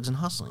selling drugs and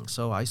hustling,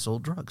 so I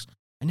sold drugs.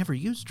 I never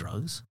used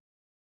drugs,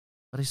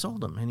 but I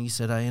sold them. And he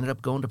said, I ended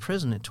up going to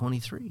prison at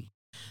 23.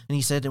 And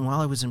he said, and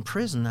while I was in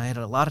prison, I had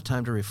a lot of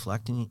time to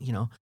reflect, and,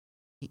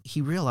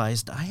 he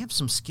realized I have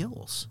some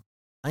skills.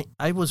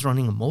 I was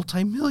running a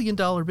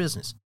multi-million-dollar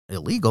business,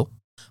 illegal,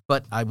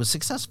 but I was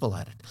successful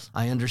at it.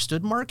 I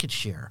understood market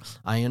share.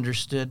 I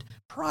understood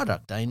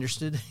product. I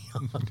understood,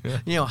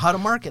 how to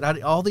market,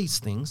 all these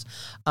things.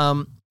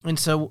 And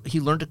so he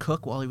learned to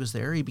cook while he was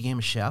there. He became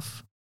a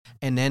chef.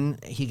 And then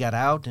he got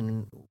out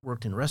and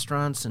worked in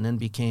restaurants and then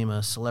became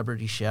a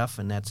celebrity chef.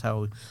 And that's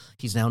how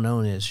he's now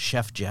known as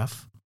Chef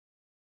Jeff.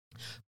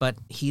 But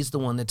he's the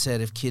one that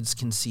said, if kids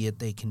can see it,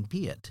 they can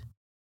be it.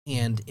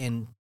 And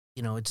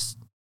it's,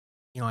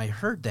 I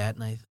heard that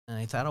and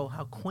I thought, oh,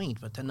 how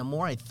quaint. But then the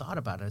more I thought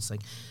about it, it's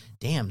like,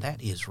 damn,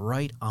 that is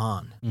right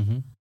on. Mm-hmm.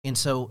 And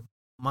so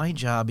my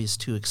job is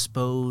to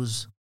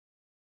expose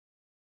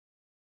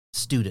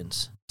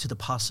students to the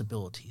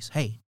possibilities.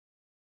 Hey,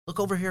 look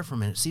over here for a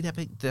minute. See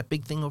that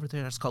big thing over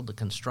there? That's called the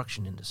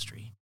construction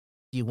industry.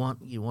 You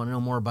want to know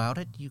more about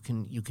it? You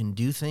can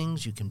do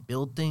things. You can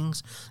build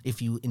things.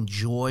 If you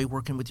enjoy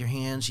working with your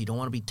hands, you don't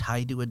want to be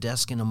tied to a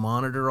desk and a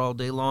monitor all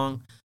day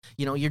long.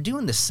 You're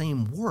doing the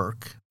same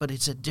work, but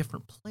it's a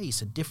different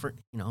place,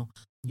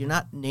 you're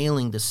not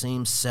nailing the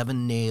same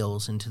 7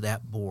 nails into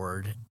that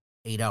board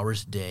 8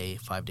 hours a day,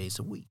 5 days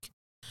a week.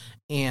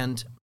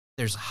 And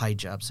there's high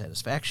job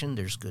satisfaction.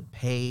 There's good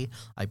pay.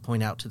 I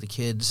point out to the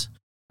kids,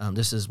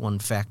 this is one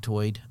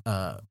factoid,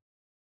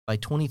 by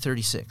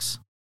 2036,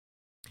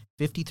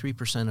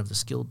 53% of the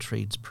skilled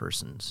trades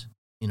persons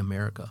in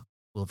America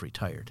will have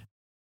retired.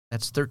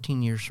 That's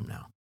 13 years from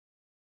now.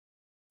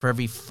 For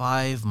every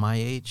 5 my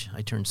age,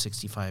 I turned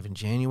 65 in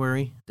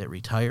January, that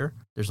retire,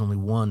 there's only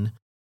one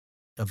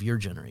of your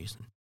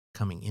generation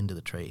coming into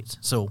the trades.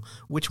 So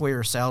which way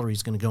are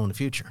salaries going to go in the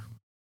future?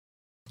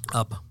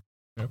 Up.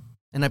 Yep.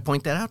 And I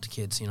point that out to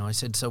kids. I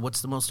said, so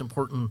what's the most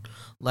important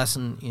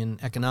lesson in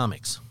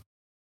economics?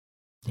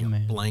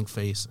 Blank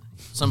face.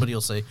 Somebody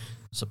will say,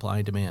 supply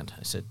and demand.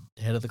 I said,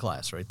 head of the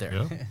class right there.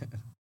 Yep.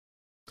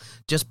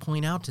 Just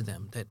point out to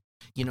them that,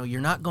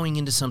 you're not going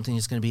into something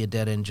that's going to be a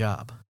dead-end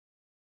job.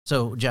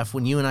 So, Jeff,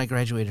 when you and I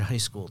graduated high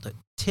school, the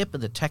tip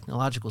of the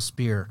technological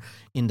spear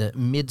in the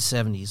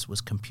mid-'70s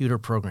was computer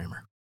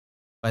programmer.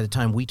 By the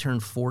time we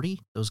turned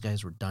 40, those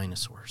guys were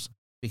dinosaurs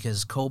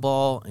because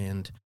COBOL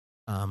and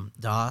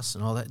DOS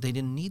and all that, they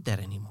didn't need that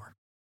anymore.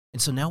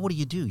 And so now what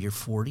do? You're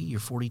 40, you're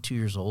 42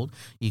 years old,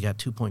 you got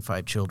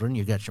 2.5 children,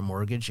 you got your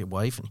mortgage, your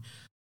wife,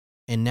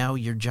 and now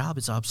your job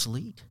is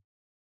obsolete.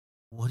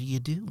 What do you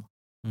do?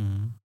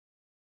 Mm-hmm.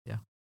 Yeah. You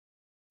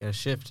gotta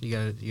shift. You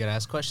gotta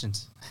ask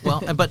questions.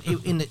 Well, but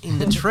in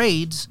the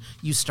trades,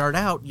 you start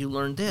out, you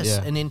learn this,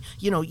 and then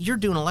you're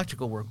doing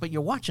electrical work, but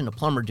you're watching a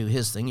plumber do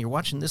his thing. You're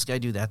watching this guy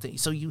do that thing.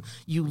 So you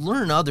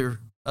learn other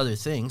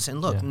things.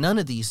 And look, none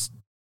of these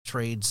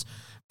trades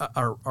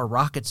are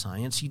rocket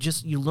science.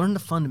 You learn the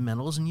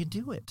fundamentals and you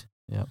do it.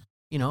 Yep.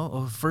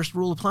 First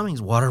rule of plumbing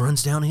is water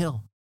runs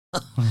downhill.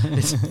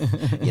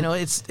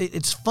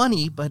 It's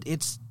funny, but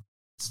it's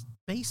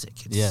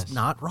basic. It's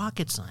not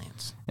rocket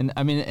science.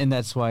 And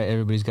that's why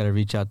everybody's got to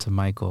reach out to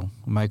Michael.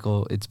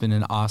 Michael, it's been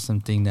an awesome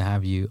thing to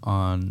have you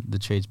on the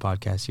Trades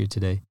Podcast here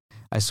today.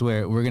 I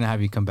swear we're going to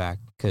have you come back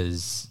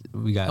because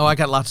I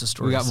got lots of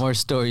stories. We got more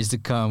stories to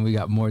come. We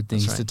got more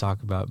things to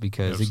talk about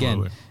because,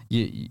 again,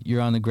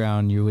 you're on the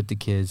ground, you're with the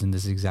kids, and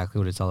this is exactly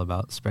what it's all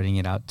about, spreading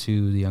it out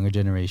to the younger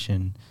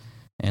generation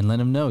and let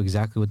them know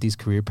exactly what these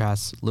career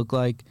paths look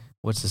like,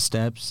 what's the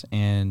steps,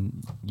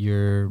 and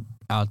you're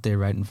out there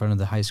right in front of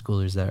the high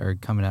schoolers that are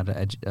coming out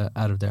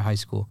of their high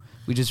school.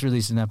 We just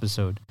released an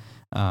episode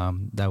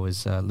that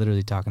was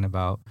literally talking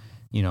about,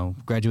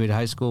 graduated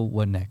high school,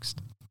 what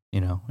next?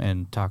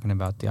 And talking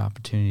about the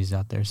opportunities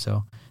out there.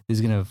 So this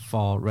is going to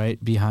fall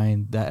right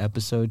behind that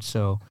episode.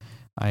 So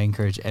I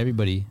encourage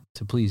everybody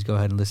to please go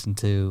ahead and listen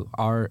to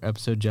our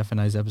episode, Jeff and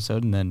I's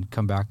episode, and then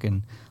come back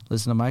and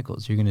listen to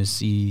Michael's. You're going to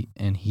see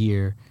and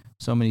hear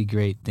so many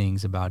great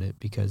things about it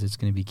because it's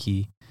going to be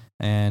key.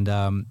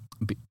 And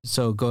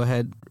so go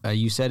ahead.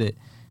 You said it.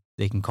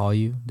 They can call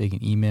you. They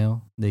can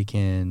email. They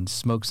can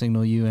smoke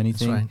signal you,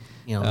 anything.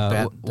 That's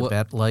right. The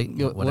bat light,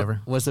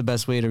 whatever. What's the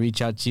best way to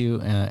reach out to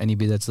you?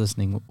 Anybody that's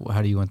listening,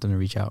 how do you want them to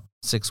reach out?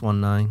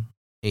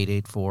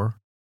 619-884-5354.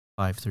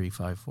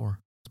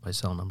 That's my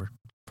cell number.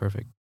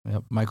 Perfect.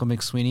 Yep. Michael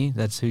McSweeney,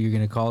 that's who you're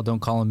going to call.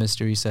 Don't call him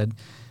Mr. He said.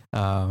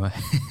 But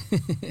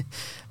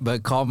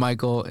call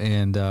Michael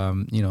and,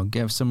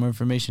 give some more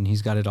information.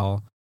 He's got it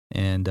all.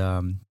 And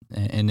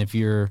if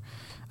you're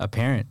a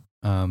parent,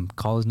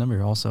 call his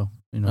number also.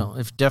 know. No,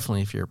 if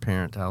you're a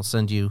parent, I'll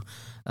send you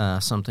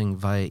something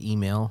via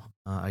email.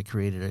 I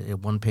created a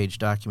one-page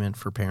document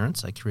for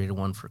parents. I created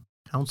one for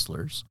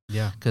counselors.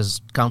 Yeah.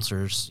 Because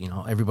counselors,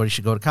 everybody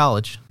should go to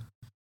college.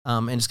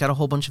 And it's got a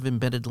whole bunch of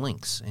embedded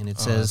links. And it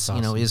says,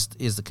 awesome.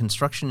 Is the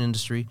construction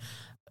industry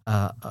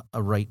a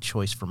right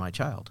choice for my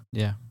child?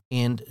 Yeah.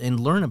 And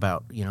learn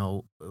about,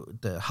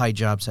 the high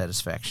job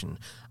satisfaction.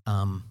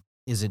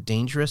 Is it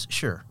dangerous?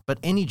 Sure. But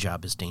any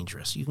job is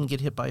dangerous. You can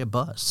get hit by a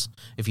bus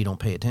if you don't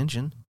pay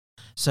attention.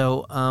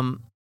 So,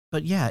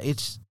 but yeah,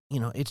 it's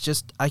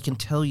just, I can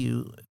tell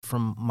you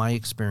from my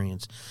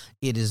experience,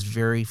 it is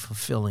very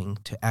fulfilling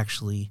to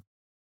actually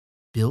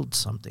build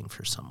something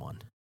for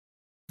someone.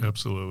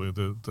 Absolutely.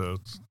 The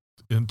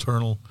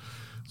internal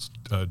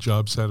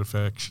job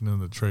satisfaction in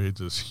the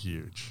trades is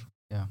huge.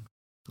 Yeah.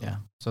 Yeah.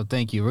 So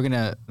thank you. We're going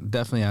to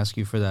definitely ask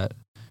you for that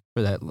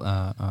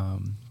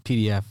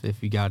PDF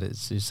if you got it.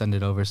 So send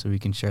it over so we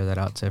can share that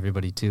out to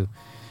everybody too.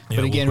 Yeah,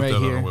 but again, we'll put right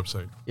that here, on our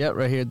website. Yeah,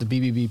 right here at the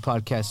BBB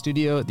Podcast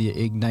Studio, the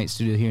Ignite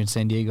Studio here in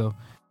San Diego.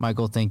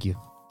 Michael, thank you.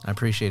 I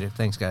appreciate it.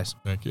 Thanks, guys.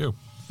 Thank you.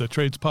 The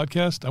Trades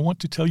Podcast, I want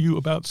to tell you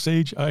about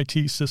Sage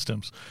IT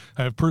Systems.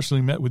 I have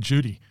personally met with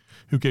Judy,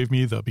 who gave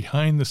me the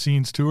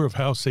behind-the-scenes tour of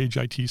how Sage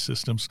IT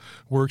Systems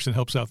works and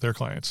helps out their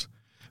clients.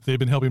 They've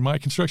been helping my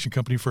construction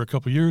company for a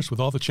couple of years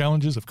with all the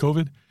challenges of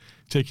COVID,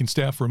 taking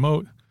staff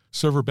remote,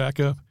 server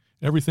backup,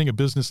 everything a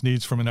business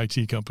needs from an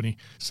IT company.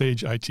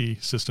 Sage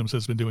IT Systems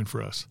has been doing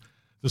for us.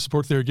 The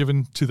support they're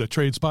given to the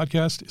Trades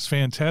Podcast is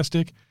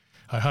fantastic.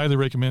 I highly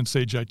recommend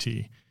Sage IT.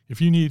 If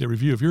you need a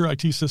review of your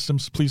IT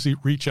systems, please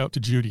reach out to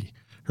Judy.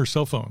 Her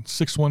cell phone,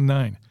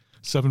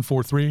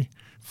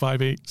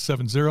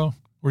 619-743-5870,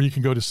 or you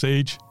can go to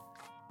sage-it.com.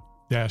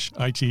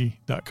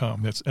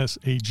 That's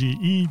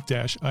SAGE-it.com.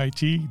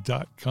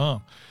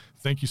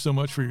 Thank you so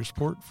much for your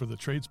support for the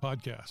Trades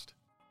Podcast.